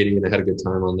RB80, and I had a good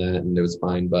time on that, and it was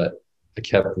fine. But I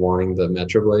kept wanting the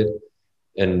Metro Blade,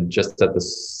 and just at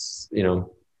this,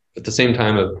 at the same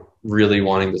time of really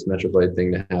wanting this Metro Blade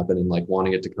thing to happen, and like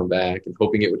wanting it to come back and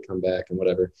hoping it would come back and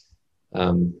whatever,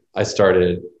 I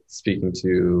started speaking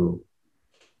to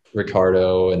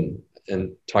Ricardo and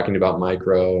talking about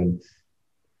Micro, and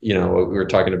we were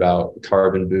talking about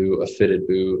carbon boot, a fitted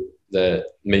boot that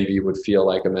maybe would feel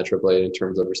like a Metro Blade in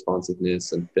terms of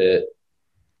responsiveness and fit.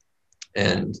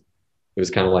 And it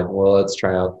was kind of like, well, let's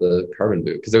try out the carbon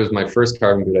boot, because it was my first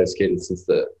carbon boot I've skated since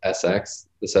the SX,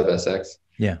 the Sub SX.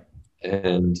 Yeah.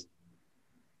 And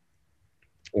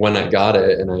when I got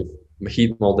it and I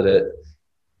heat molded it,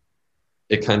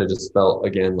 it kind of just felt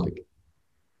again like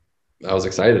I was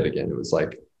excited again. It was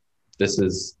like, this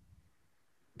is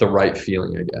the right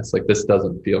feeling, I guess. Like, this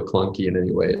doesn't feel clunky in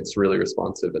any way. It's really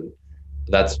responsive. And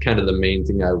that's kind of the main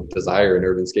thing I desire in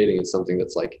urban skating, is something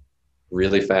that's like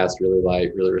really fast, really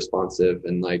light, really responsive,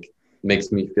 and like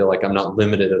makes me feel like I'm not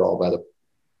limited at all by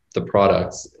the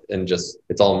products, and just,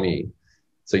 it's all me.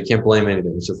 So you can't blame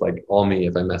anything. It's just like all me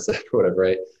if I mess up or whatever.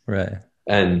 Right. Right.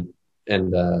 And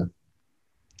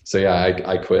so yeah,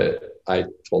 I quit. I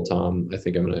told Tom, I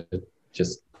think I'm going to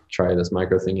just try this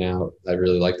Micro thing out. I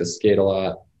really like the skate a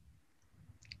lot.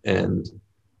 And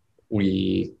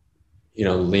we,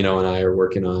 Lino and I are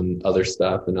working on other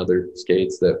stuff and other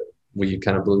skates that we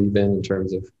kind of believe in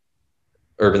terms of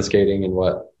urban skating, and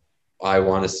what I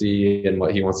want to see and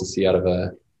what he wants to see out of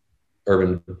a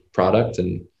urban product.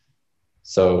 And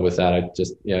so with that,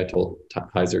 I told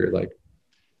Heiser, like,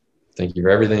 thank you for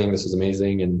everything. This was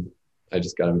amazing. And I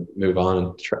just got to move on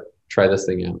and try this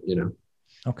thing out,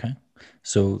 Okay.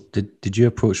 So did you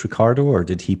approach Ricardo or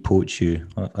did he poach you?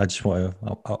 I just want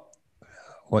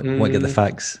to get the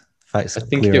facts I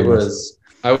think clear it on this. was,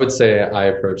 I would say I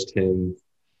approached him,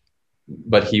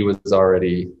 but he was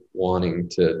already wanting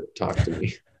to talk to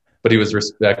me, but he was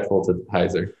respectful to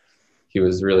Heiser. He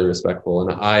was really respectful.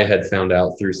 And I had found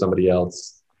out through somebody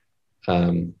else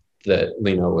that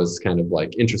Lino was kind of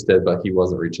like interested, but he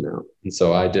wasn't reaching out. And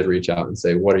so I did reach out and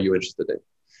say, what are you interested in?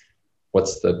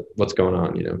 What's going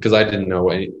on? Because I didn't know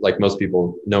like most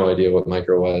people, no idea what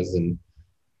micro was and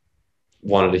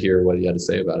wanted to hear what he had to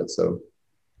say about it. So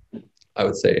I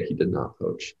would say he did not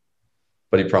poach,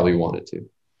 but he probably wanted to.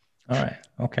 All right.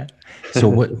 Okay. So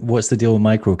what's the deal with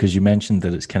micro? Because you mentioned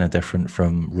that it's kind of different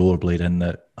from Rollerblade in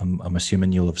that I'm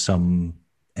assuming you'll have some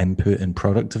input in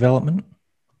product development.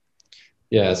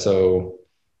 Yeah. So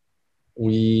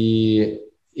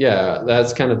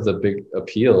that's kind of the big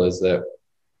appeal, is that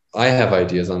I have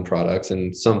ideas on products,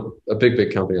 and a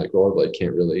big company like Rollerblade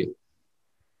can't really,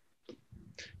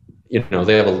 they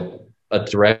have a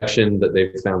direction that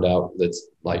they've found out that's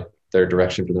like their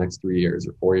direction for the next 3 years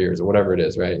or 4 years or whatever it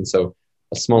is, right? And so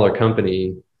a smaller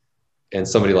company and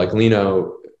somebody like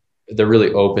Lino, they're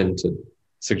really open to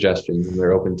suggestions and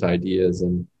they're open to ideas.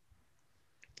 And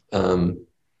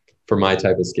for my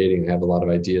type of skating, I have a lot of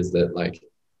ideas that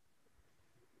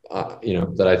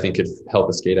that I think could help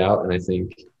us skate out. And I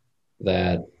think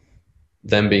that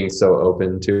them being so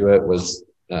open to it was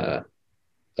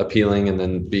appealing. And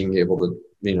then being able to,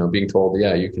 being told,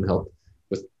 yeah, you can help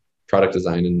with product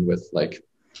design and with like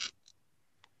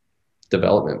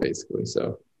development basically.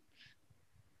 So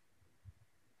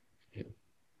yeah,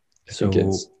 I think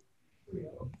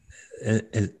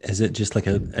is it just like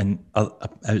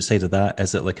outside of that,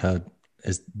 is it like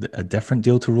is a different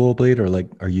deal to Rollerblade, or like,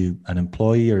 are you an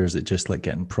employee, or is it just like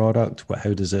getting product?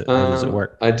 How does it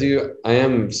work? I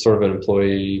am sort of an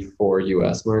employee for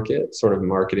US market, sort of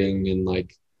marketing, and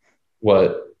like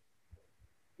what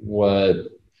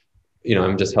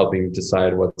I'm just helping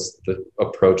decide what's the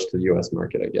approach to the US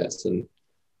market, I guess. And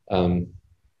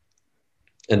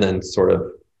then sort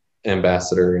of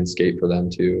ambassador and skate for them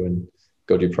too, and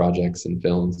go do projects and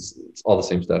films. It's all the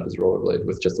same stuff as Rollerblade,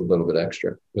 with just a little bit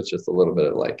extra, with just a little bit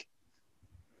of like,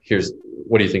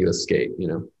 what do you think of this skate?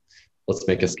 Let's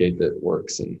make a skate that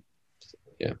works. And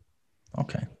yeah.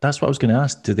 Okay. That's what I was going to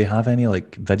ask. Do they have any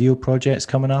like video projects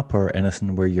coming up or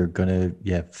anything where you're going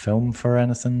to film for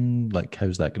anything? Like,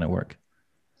 how's that going to work?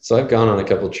 So I've gone on a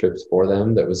couple of trips for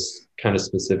them that was kind of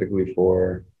specifically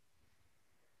for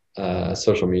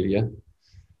social media,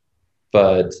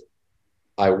 but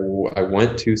I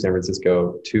went to San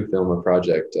Francisco to film a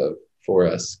project for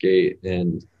a skate,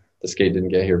 and the skate didn't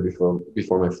get here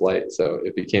before my flight. So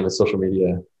it became a social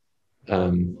media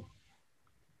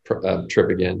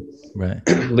trip again. Right.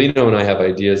 Lino and I have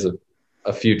ideas of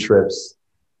a few trips.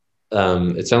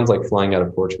 It sounds like flying out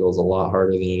of Portugal is a lot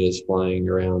harder than it is flying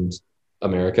around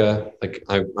America. Like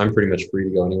I'm pretty much free to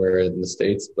go anywhere in the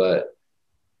States, but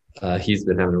he's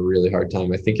been having a really hard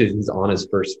time. I think he's on his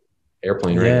first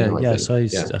airplane right now. I saw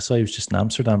he was just in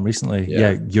Amsterdam recently.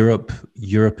 Yeah. Europe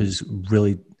is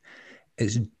really,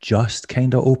 it's just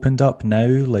kind of opened up now.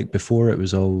 Like before, it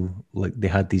was all like they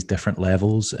had these different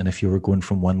levels, and if you were going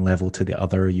from one level to the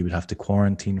other, you would have to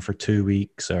quarantine for 2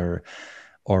 weeks, or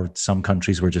some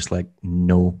countries were just like,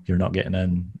 no, you're not getting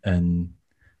in. And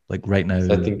like right now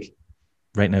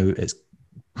it's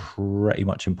pretty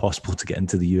much impossible to get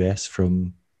into the US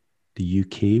from the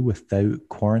UK without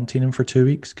quarantining for 2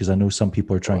 weeks, because I know some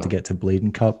people are trying to get to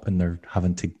Bladen Cup and they're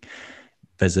having to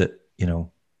visit,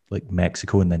 like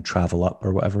Mexico and then travel up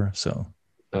or whatever. So,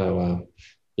 oh wow,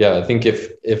 yeah. I think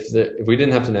if we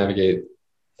didn't have to navigate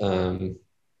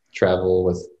travel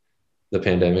with the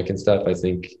pandemic and stuff, I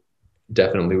think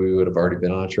definitely we would have already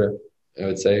been on a trip. I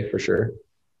would say for sure.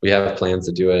 We have plans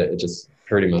to do it. It just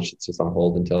pretty much it's just on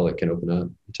hold until it can open up,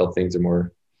 until things are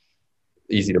more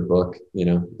easy to book,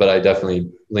 but I definitely,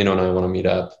 Lino and I want to meet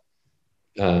up.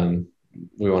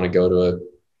 We want to go to a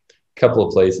couple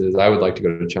of places. I would like to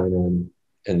go to China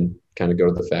and kind of go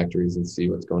to the factories and see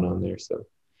what's going on there. So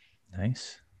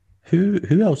nice. Who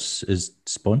else is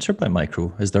sponsored by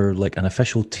Micro? Is there like an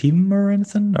official team or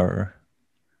anything, or?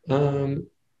 I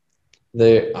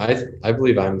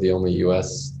believe I'm the only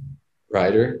US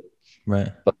rider.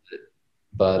 Right.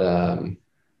 But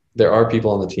there are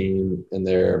people on the team, and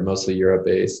they're mostly Europe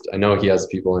based. I know he has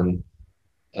people in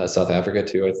South Africa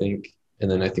too, I think. And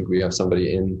then I think we have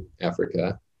somebody in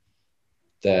Africa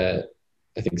that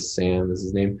I think Sam is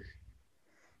his name.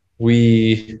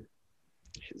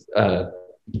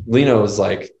 Lino is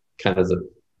like kind of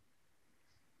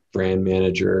brand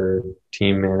manager,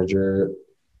 team manager.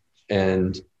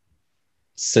 And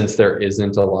since there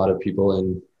isn't a lot of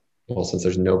people since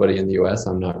there's nobody in the US,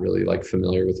 I'm not really like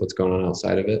familiar with what's going on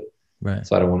outside of it. Right.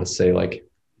 So I don't want to say like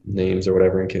names or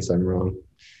whatever in case I'm wrong.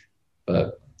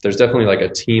 But there's definitely like a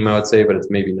team, I would say, but it's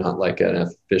maybe not like an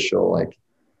official, like,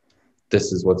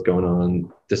 this is what's going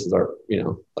on. This is our,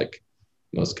 like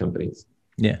most companies.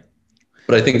 Yeah.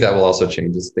 But I think that will also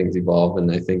change as things evolve.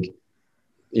 And I think,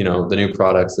 the new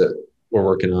products that we're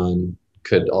working on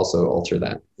could also alter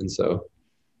that. And so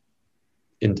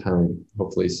in time,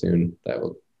 hopefully soon, that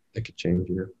could change.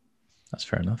 That's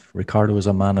fair enough. Ricardo is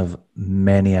a man of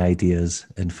many ideas.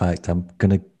 In fact, I'm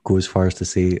going to go as far as to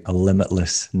say a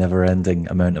limitless, never-ending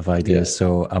amount of ideas. Yeah.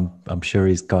 So I'm sure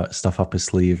he's got stuff up his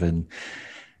sleeve, and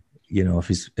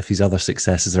if he's other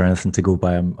successes or anything to go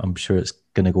by, I'm sure it's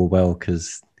going to go well,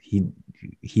 because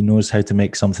he knows how to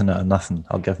make something out of nothing.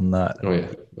 I'll give him that.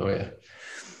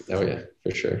 Oh yeah,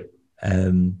 for sure.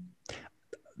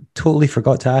 Totally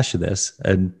forgot to ask you this,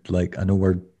 and like, I know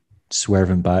we're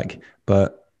swerving back,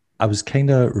 but I was kind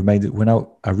of reminded when I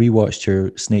rewatched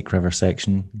your Snake River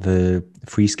section, the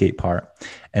free skate part,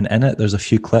 and in it there's a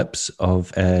few clips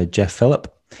of Jeff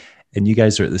Phillip, and you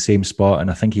guys are at the same spot,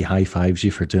 and I think he high fives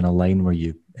you for doing a line where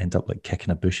you end up like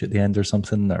kicking a bush at the end or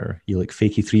something, or you like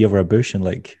fakey three over a bush and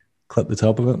like clip the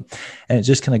top of it. And it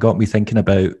just kind of got me thinking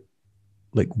about,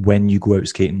 like, when you go out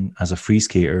skating as a free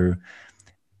skater,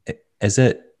 is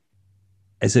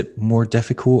it more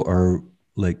difficult or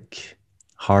like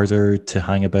harder to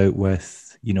hang about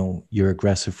with, your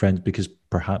aggressive friends, because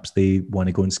perhaps they want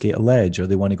to go and skate a ledge, or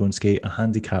they want to go and skate a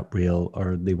handicap rail,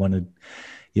 or they want to,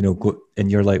 go, and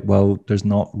you're like, well, there's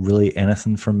not really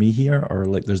anything for me here, or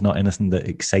like, there's not anything that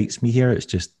excites me here. It's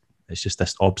just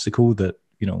this obstacle that,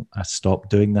 I stopped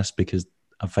doing this because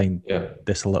I find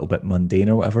this a little bit mundane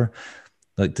or whatever.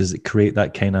 Like, does it create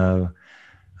that kind of,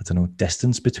 I don't know,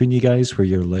 distance between you guys where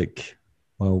you're like,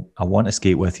 well, I want to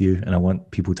skate with you and I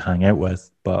want people to hang out with,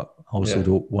 but I also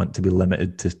don't want to be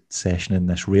limited to sessioning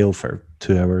this rail for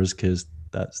 2 hours, because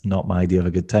that's not my idea of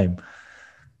a good time.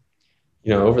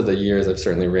 Over the years, I've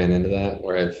certainly ran into that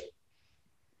where I've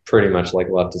pretty much like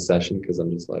left a session because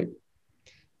I'm just like,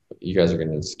 you guys are going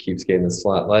to just keep skating this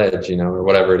flat ledge, or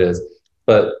whatever it is.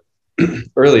 But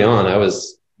early on, I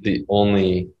was the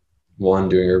only one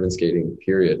doing urban skating,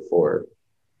 period, for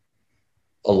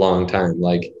a long time.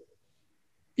 Like,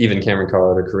 even Cameron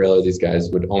Collard or Carrillo, these guys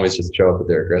would always just show up with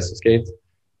their aggressive skates.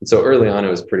 And so early on, it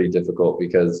was pretty difficult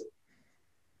because,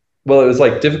 well, it was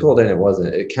like difficult and it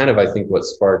wasn't. It kind of, I think, what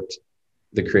sparked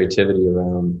the creativity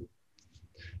around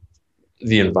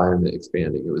the environment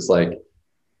expanding. It was like,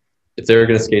 if they're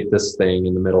going to skate this thing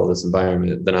in the middle of this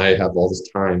environment, then I have all this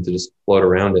time to just float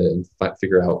around it and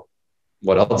figure out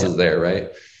what else is there, right?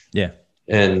 Yeah.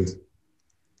 And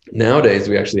nowadays,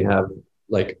 we actually have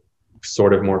like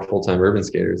sort of more full-time urban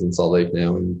skaters in Salt Lake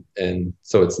now, and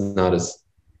so it's not as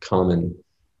common,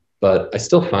 but I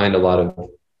still find a lot of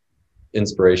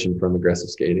inspiration from aggressive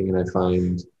skating, and I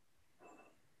find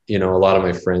a lot of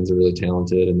my friends are really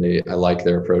talented, and I like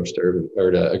their approach to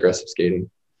aggressive skating.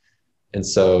 And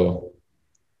so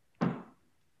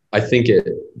I think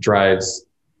there's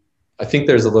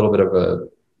a little bit of a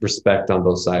respect on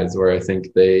both sides, where I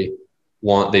think they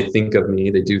think of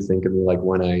me like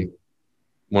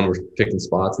when we're picking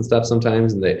spots and stuff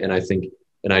sometimes. And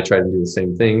I try to do the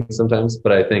same thing sometimes,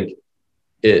 but I think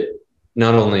it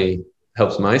not only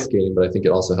helps my skating, but I think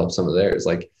it also helps some of theirs.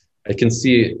 Like, I can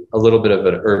see a little bit of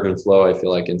an urban flow, I feel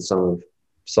like, in some of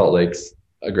Salt Lake's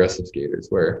aggressive skaters,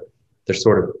 where they're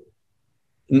sort of,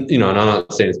 and I'm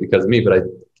not saying it's because of me, but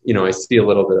I see a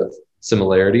little bit of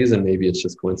similarities, and maybe it's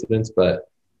just coincidence, but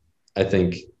I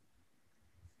think,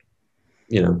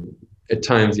 at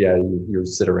times, you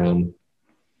sit around.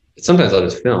 Sometimes I'll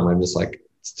just film. I'm just like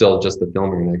still just the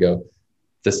filmer, and I go,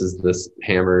 this is this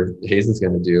hammer Hazen's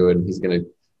going to do, and he's going to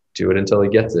do it until he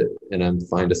gets it. And I'm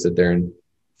fine to sit there and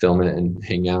film it and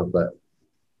hang out. But,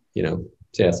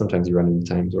 sometimes you run into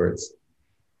times where it's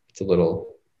a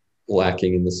little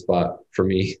lacking in the spot for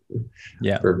me.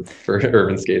 Yeah. for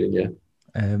urban skating. Yeah.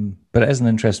 But it is an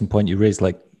interesting point you raised.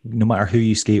 Like, no matter who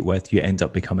you skate with, you end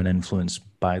up becoming influenced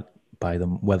by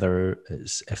them, whether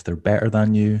it's if they're better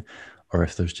than you, or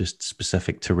if there's just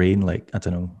specific terrain. Like, I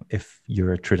don't know, if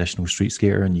you're a traditional street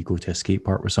skater and you go to a skate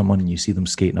park with someone and you see them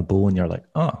skating a bowl, and you're like,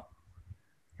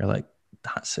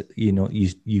 that's it.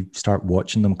 You start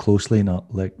watching them closely, and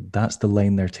like, that's the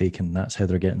line they're taking. That's how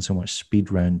they're getting so much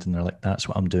speed round. And they're like, that's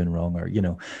what I'm doing wrong. Or,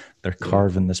 they're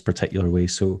carving this particular way.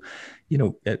 So,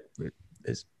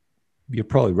 it's, you're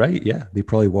probably right. Yeah. They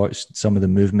probably watched some of the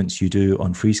movements you do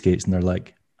on free skates, and they're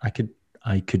like,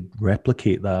 I could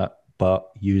replicate that, but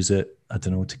use it, I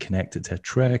don't know, to connect it to a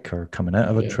trick or coming out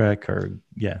of a trick, or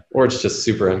or it's just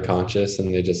super unconscious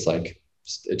and they just like,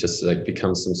 it just like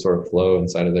becomes some sort of flow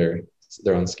inside of their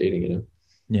own skating, you know?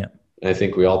 Yeah. And I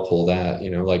think we all pull that, you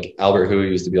know, like Albert Hu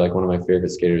used to be like one of my favorite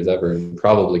skaters ever. And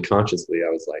probably consciously, I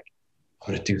was like,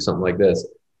 I want to do something like this.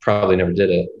 Probably never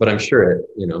did it, but I'm sure it,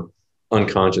 you know,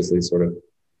 unconsciously sort of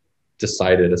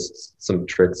decided some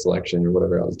trick selection or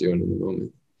whatever I was doing in the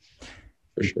moment,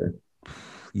 for sure.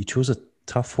 You chose a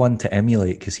tough one to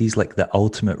emulate because he's like the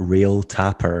ultimate rail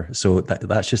tapper. So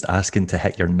that's just asking to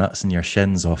hit your nuts and your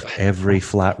shins off every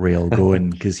flat rail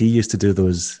going, because he used to do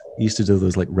those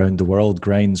like round the world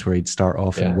grinds where he'd start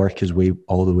off and work his way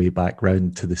all the way back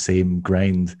round to the same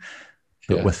grind,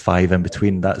 but with 5 in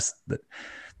between. That's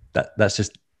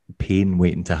just pain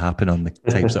waiting to happen on the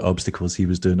types of obstacles he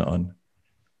was doing it on.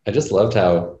 I just loved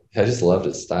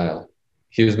his style.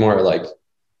 He was more like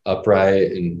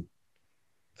upright, and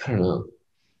I don't know.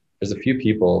 There's a few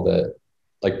people that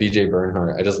like BJ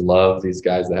Bernhardt. I just love these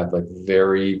guys that have like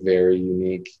very, very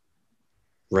unique,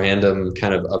 random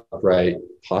kind of upright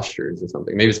postures or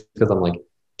something. Maybe it's because I'm like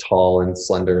tall and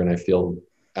slender and I feel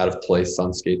out of place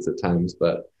on skates at times,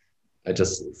 but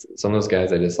some of those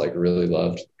guys I just like really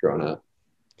loved growing up.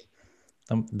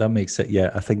 That makes it. Yeah,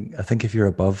 I think if you're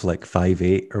above like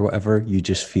 5'8" or whatever, you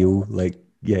just feel like,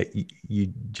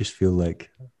 you just feel like,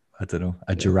 I don't know,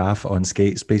 a giraffe on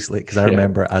skates, basically. Because I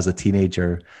remember as a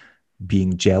teenager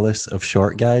being jealous of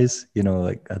short guys, you know,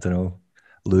 like, I don't know,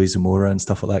 Louis Zamora and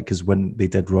stuff like that. Because when they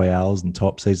did royales and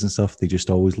topsides and stuff, they just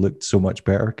always looked so much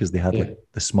better because they had like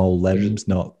the small limbs.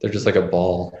 They're just like a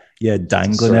ball. Yeah,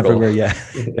 dangling everywhere. Yeah,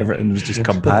 everything was just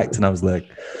compact. And I was like,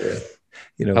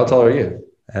 you know, how tall are you?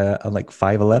 I'm like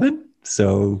 5'11".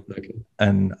 So,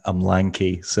 and I'm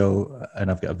lanky. So, and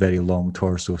I've got a very long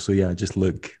torso. So yeah, I just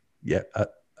look,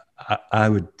 I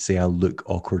would say I look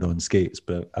awkward on skates,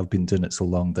 but I've been doing it so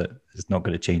long that it's not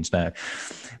going to change now.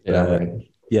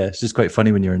 Yeah, it's just quite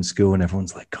funny when you're in school and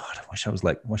everyone's like, God, I wish I was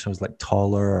like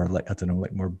taller, or like, I don't know,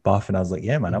 like more buff. And I was like,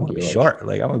 yeah, man, I want to be short.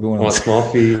 Like, I want to go on. I want small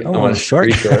feet. I want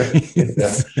short.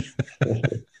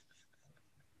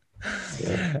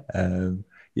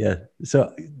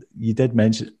 So you did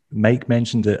mention, Mike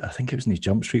mentioned it, I think it was in his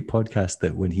Jump Street podcast,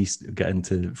 that when he got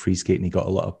into free skating, he got a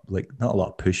lot of, like, not a lot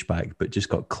of pushback, but just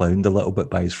got clowned a little bit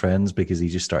by his friends because he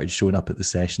just started showing up at the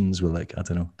sessions with, like, I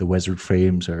don't know, the wizard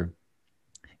frames, or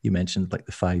you mentioned like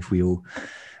the five wheel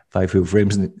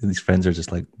frames, and his friends are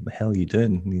just like, what the hell are you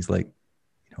doing? And he's like,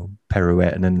 you know,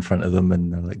 pirouetting in front of them,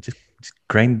 and they're like, just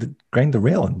grind the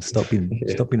rail and stop being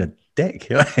a dick.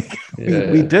 Like, what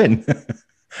are you doing?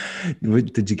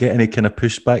 Did you get any kind of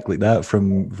pushback like that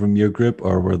from your group,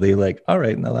 or were they like, all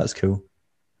right, no, that's cool?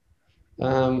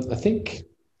 I think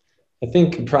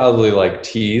probably like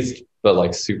teased, but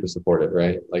like super supportive,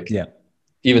 right? Like,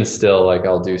 even still, like,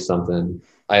 I'll do something.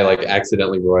 I like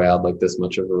accidentally royaled like this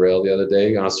much of a rail the other day,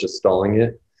 and I was just stalling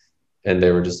it, and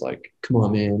they were just like, come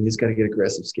on, man, you just got to get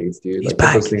aggressive skates, dude. He's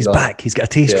back. He's got a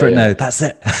taste for it now. That's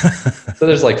it. So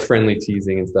there's like friendly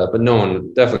teasing and stuff, but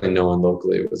definitely no one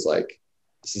locally was like,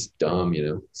 this is dumb, you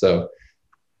know? So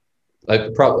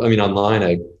online,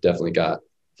 I definitely got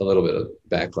a little bit of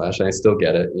backlash, and I still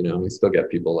get it, you know? I still get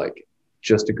people like,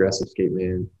 just aggressive skate,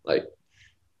 man. Like,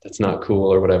 that's not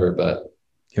cool or whatever, but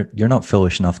you're not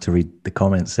foolish enough to read the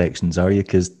comment sections, are you?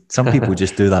 Because some people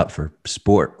just do that for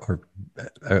sport or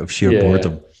out of sheer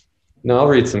boredom. No, I'll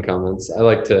read some comments. I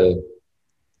like to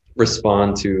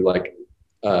respond to like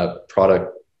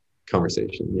product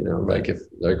conversation, you know, like if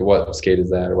like what skate is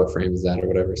that, or what frame is that, or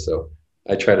whatever. So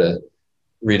I try to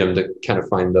read them to kind of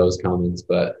find those comments,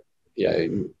 but yeah,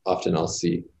 often I'll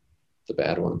see the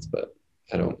bad ones, but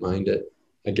I don't mind it.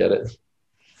 I get it.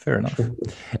 Fair enough.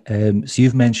 So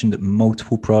you've mentioned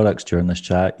multiple products during this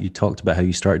chat. You talked about how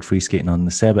you started free skating on the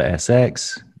Seba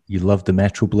SX. You loved the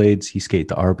Metro Blades. You skate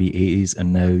the RB80s,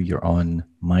 and now you're on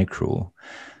Micro.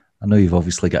 I know you've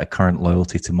obviously got a current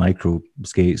loyalty to Micro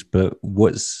skates, but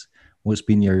what's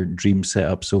been your dream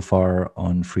setup so far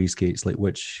on free skates? Like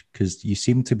because you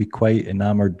seem to be quite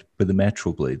enamored with the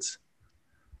Metro Blades.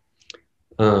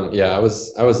 I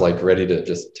was like ready to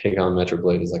just take on Metro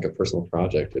Blade as like a personal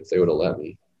project if they would have let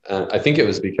me. I think it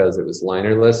was because it was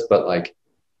linerless, but like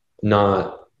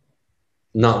not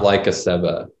like a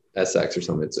Seba SX or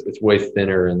something. It's way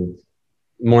thinner and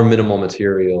more minimal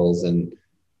materials, and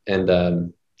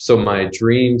so my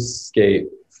dream skate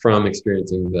from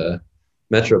experiencing the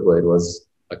Metro Blade was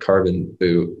a carbon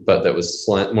boot, but that was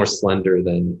more slender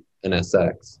than an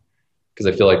SX, because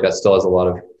I feel like that still has a lot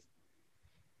of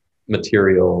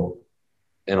material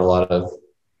and a lot of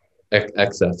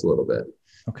excess a little bit.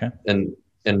 Okay. And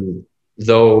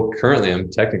though currently I'm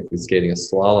technically skating a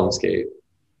slalom skate,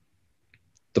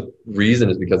 the reason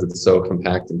is because it's so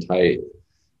compact and tight.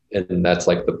 And that's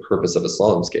like the purpose of a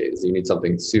slalom skate is you need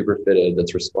something super fitted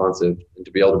that's responsive and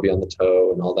to be able to be on the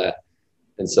toe and all that.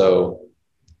 And so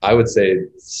I would say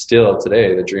still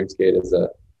today, the dream skate is a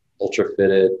ultra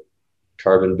fitted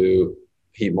carbon boot,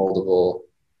 heat moldable,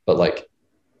 but like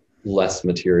less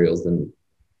materials than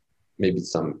maybe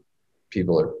some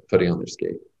people are putting on their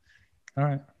skate. All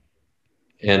right.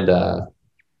 And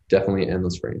definitely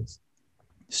endless frames.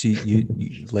 So you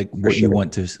like what you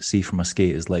want to see from a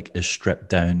skate is like as stripped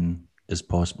down as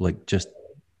possible, like just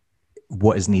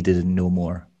what is needed and no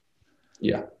more.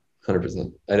 Yeah,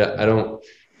 100%. I don't,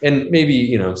 and maybe,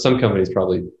 you know, some companies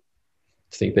probably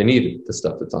think they need the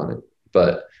stuff that's on it,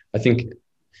 but I think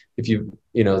if you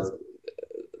know,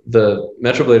 the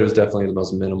Metroblade was definitely the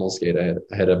most minimal skate I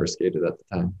had ever skated at the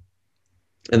time.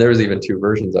 And there was even two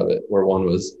versions of it where one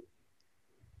was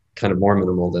kind of more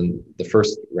minimal than the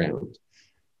first round.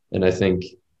 And I think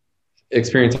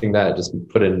experiencing that just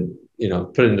put it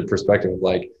into perspective of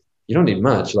like, you don't need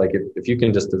much. Like if you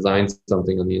can just design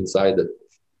something on the inside that,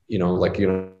 you know, like you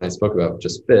and I spoke about,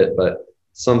 just fit, but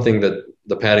something that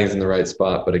the padding's in the right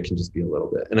spot, but it can just be a little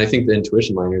bit. And I think the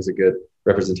Intuition liner is a good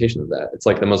representation of that. It's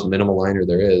like the most minimal liner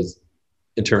there is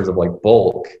in terms of like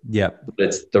bulk. Yeah. But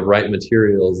it's the right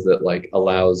materials that like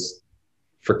allows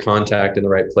for contact in the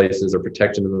right places or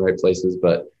protection in the right places,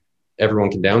 but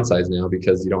everyone can downsize now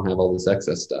because you don't have all this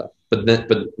excess stuff. But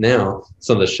now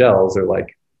some of the shells are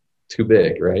like too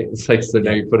big, right? It's like, so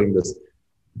now you're putting this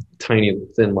tiny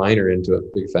thin liner into a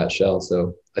big fat shell.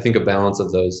 So I think a balance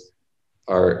of those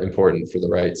are important for the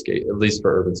right skate, at least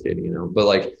for urban skating, you know, but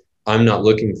like, I'm not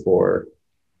looking for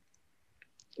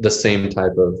the same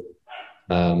type of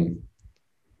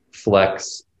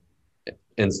flex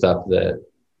and stuff that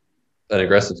an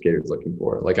aggressive skater is looking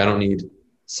for. Like, I don't need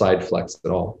side flex at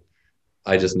all.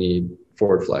 I just need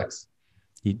forward flex.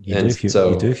 You do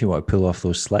if you want to pull off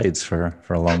those slides for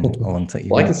a long time.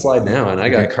 Well, I can slide now, and I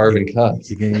got carbon cups.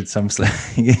 You're gonna need some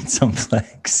you need some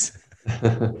flex.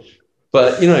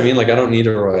 But you know what I mean? Like, I don't need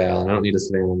a Royale and I don't need a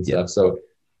Savannah and stuff. So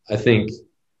I think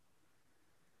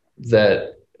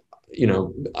that, you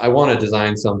know, I want to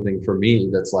design something for me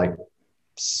that's like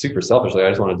super selfishly. I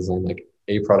just want to design like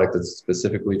a product that's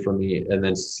specifically for me and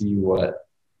then see what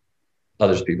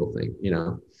others people think, you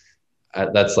know.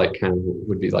 That's like kind of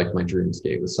would be like my dream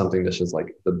skate, was something that's just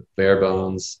like the bare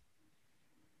bones,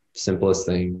 simplest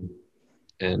thing,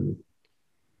 and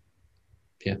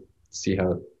yeah, see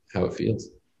how it feels.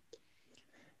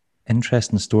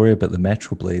 Interesting story about the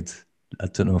Metroblade. I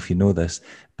don't know if you know this,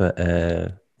 but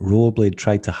Rollerblade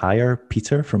tried to hire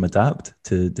Peter from Adapt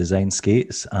to design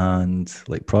skates and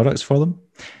like products for them,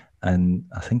 and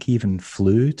I think he even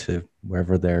flew to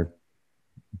wherever they're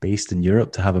based in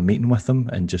Europe to have a meeting with them,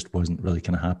 and just wasn't really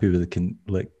kind of happy with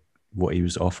like what he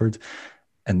was offered.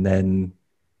 And then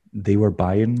they were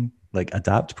buying like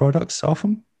Adapt products off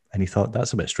him, and he thought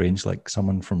that's a bit strange, like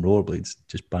someone from Rollerblades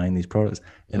just buying these products.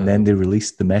 And then they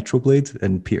released the Metroblade,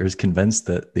 and Peter's convinced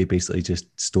that they basically just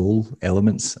stole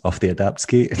elements off the Adapt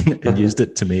skate and used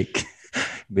it to make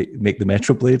the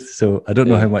Metroblade. So I don't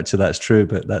know how much of that's true,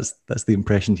 but that's the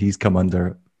impression he's come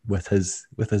under with his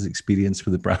experience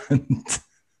with the brand.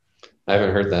 I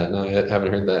haven't heard that. No, I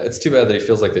haven't heard that. It's too bad that he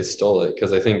feels like they stole it,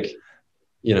 because I think,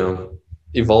 you know,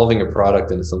 evolving a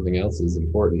product into something else is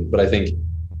important. But I think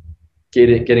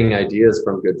getting ideas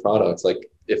from good products, like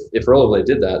if Rollerblade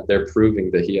did that, they're proving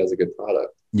that he has a good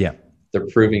product. Yeah. They're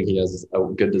proving he has a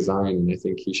good design, and I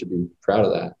think he should be proud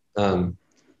of that.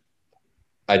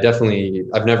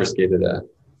 I've never skated a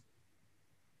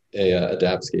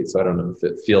Adapt skate, so I don't know if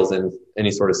it feels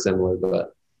any sort of similar,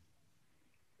 but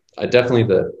I definitely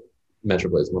the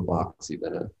Metroblade is more boxy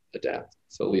than a Adapt.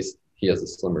 So at least he has a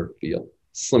slimmer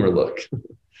look.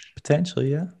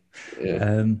 Potentially, yeah.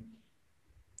 Yeah.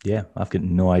 Yeah, I've got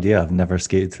no idea. I've never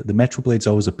skated. The Metroblade's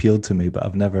always appealed to me, but I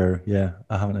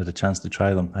haven't had a chance to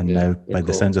try them. And now, by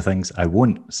the sounds of things, I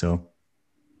won't. So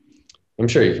I'm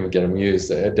sure you can get them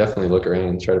used. I'd definitely look around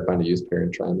and try to find a used pair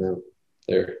and try them out.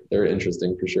 They're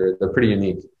interesting for sure. They're pretty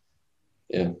unique.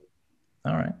 Yeah.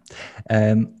 All right.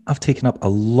 I've taken up a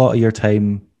lot of your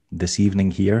time this evening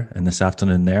here and this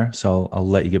afternoon there, so I'll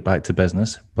let you get back to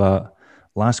business. But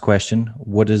last question: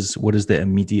 what is the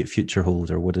immediate future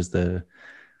hold, or what is the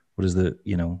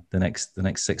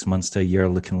next 6 months to a year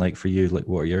looking like for you? Like,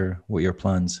 what are your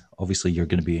plans? Obviously, you're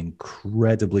going to be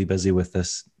incredibly busy with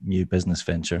this new business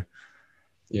venture.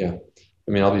 Yeah,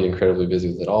 I mean, I'll be incredibly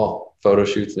busy with it all, photo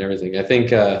shoots and everything. I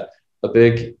think a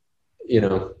big,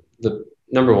 the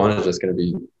number one is just going to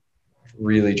be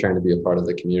really trying to be a part of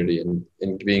the community and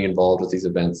being involved with these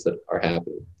events that are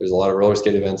happening. There's a lot of roller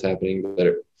skate events happening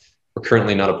that we're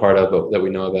currently not a part of, but that we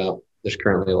know about. There's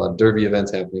currently a lot of derby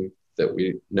events happening that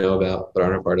we know about but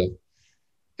aren't a part of.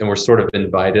 And we're sort of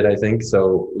invited, I think.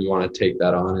 So we want to take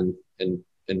that on and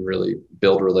really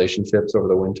build relationships over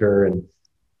the winter. And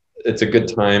it's a good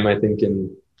time, I think,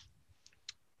 in,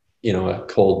 you know, a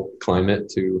cold climate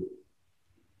to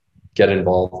get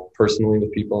involved personally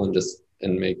with people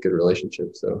and make good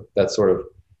relationships. So that's sort of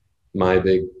my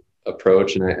big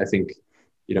approach. And I think,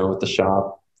 you know, with the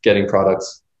shop, getting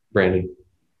products branded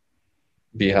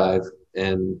Beehive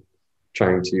and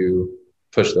trying to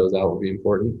push those out will be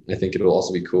important. I think it'll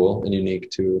also be cool and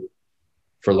unique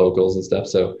for locals and stuff.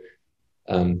 So,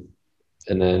 and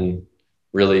then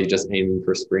really just aiming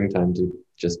for springtime to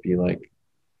just be like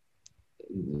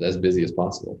as busy as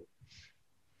possible.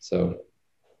 So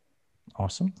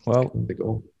awesome. Well, the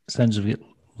goal. Sounds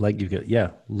like you've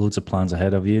got loads of plans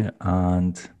ahead of you,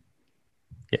 and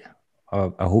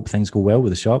I hope things go well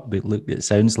with the shop. But look, it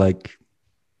sounds like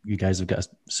you guys have got a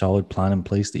solid plan in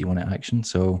place that you want to action.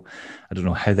 So I don't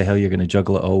know how the hell you're going to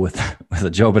juggle it all with a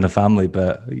job and a family,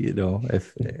 but you know,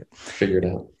 if figure it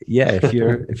out. Yeah,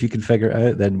 if you can figure it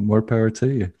out, then more power to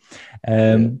you.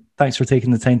 Thanks for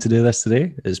taking the time to do this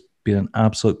today. It's been an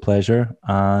absolute pleasure,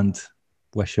 and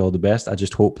wish you all the best. I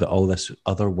just hope that all this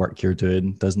other work you're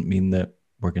doing doesn't mean that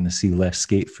we're going to see less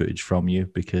skate footage from you,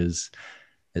 because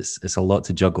it's a lot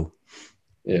to juggle.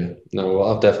 Yeah, no, well,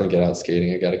 I'll definitely get out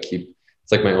skating. I got to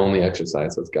it's like my only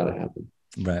exercise, so it's got to happen.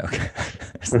 Right. Okay.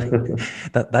 It's like,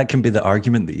 that can be the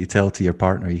argument that you tell to your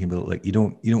partner. You can be like, you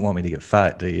don't want me to get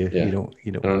fat, do you? Yeah. You don't.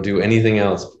 I don't do anything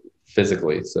else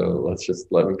physically, so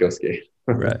let me go skate.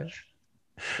 Right. All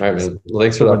right, man. Well,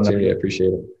 thanks for the opportunity. I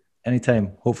appreciate it.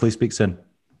 Anytime. Hopefully speak soon.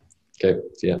 Okay.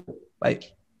 See ya. Bye.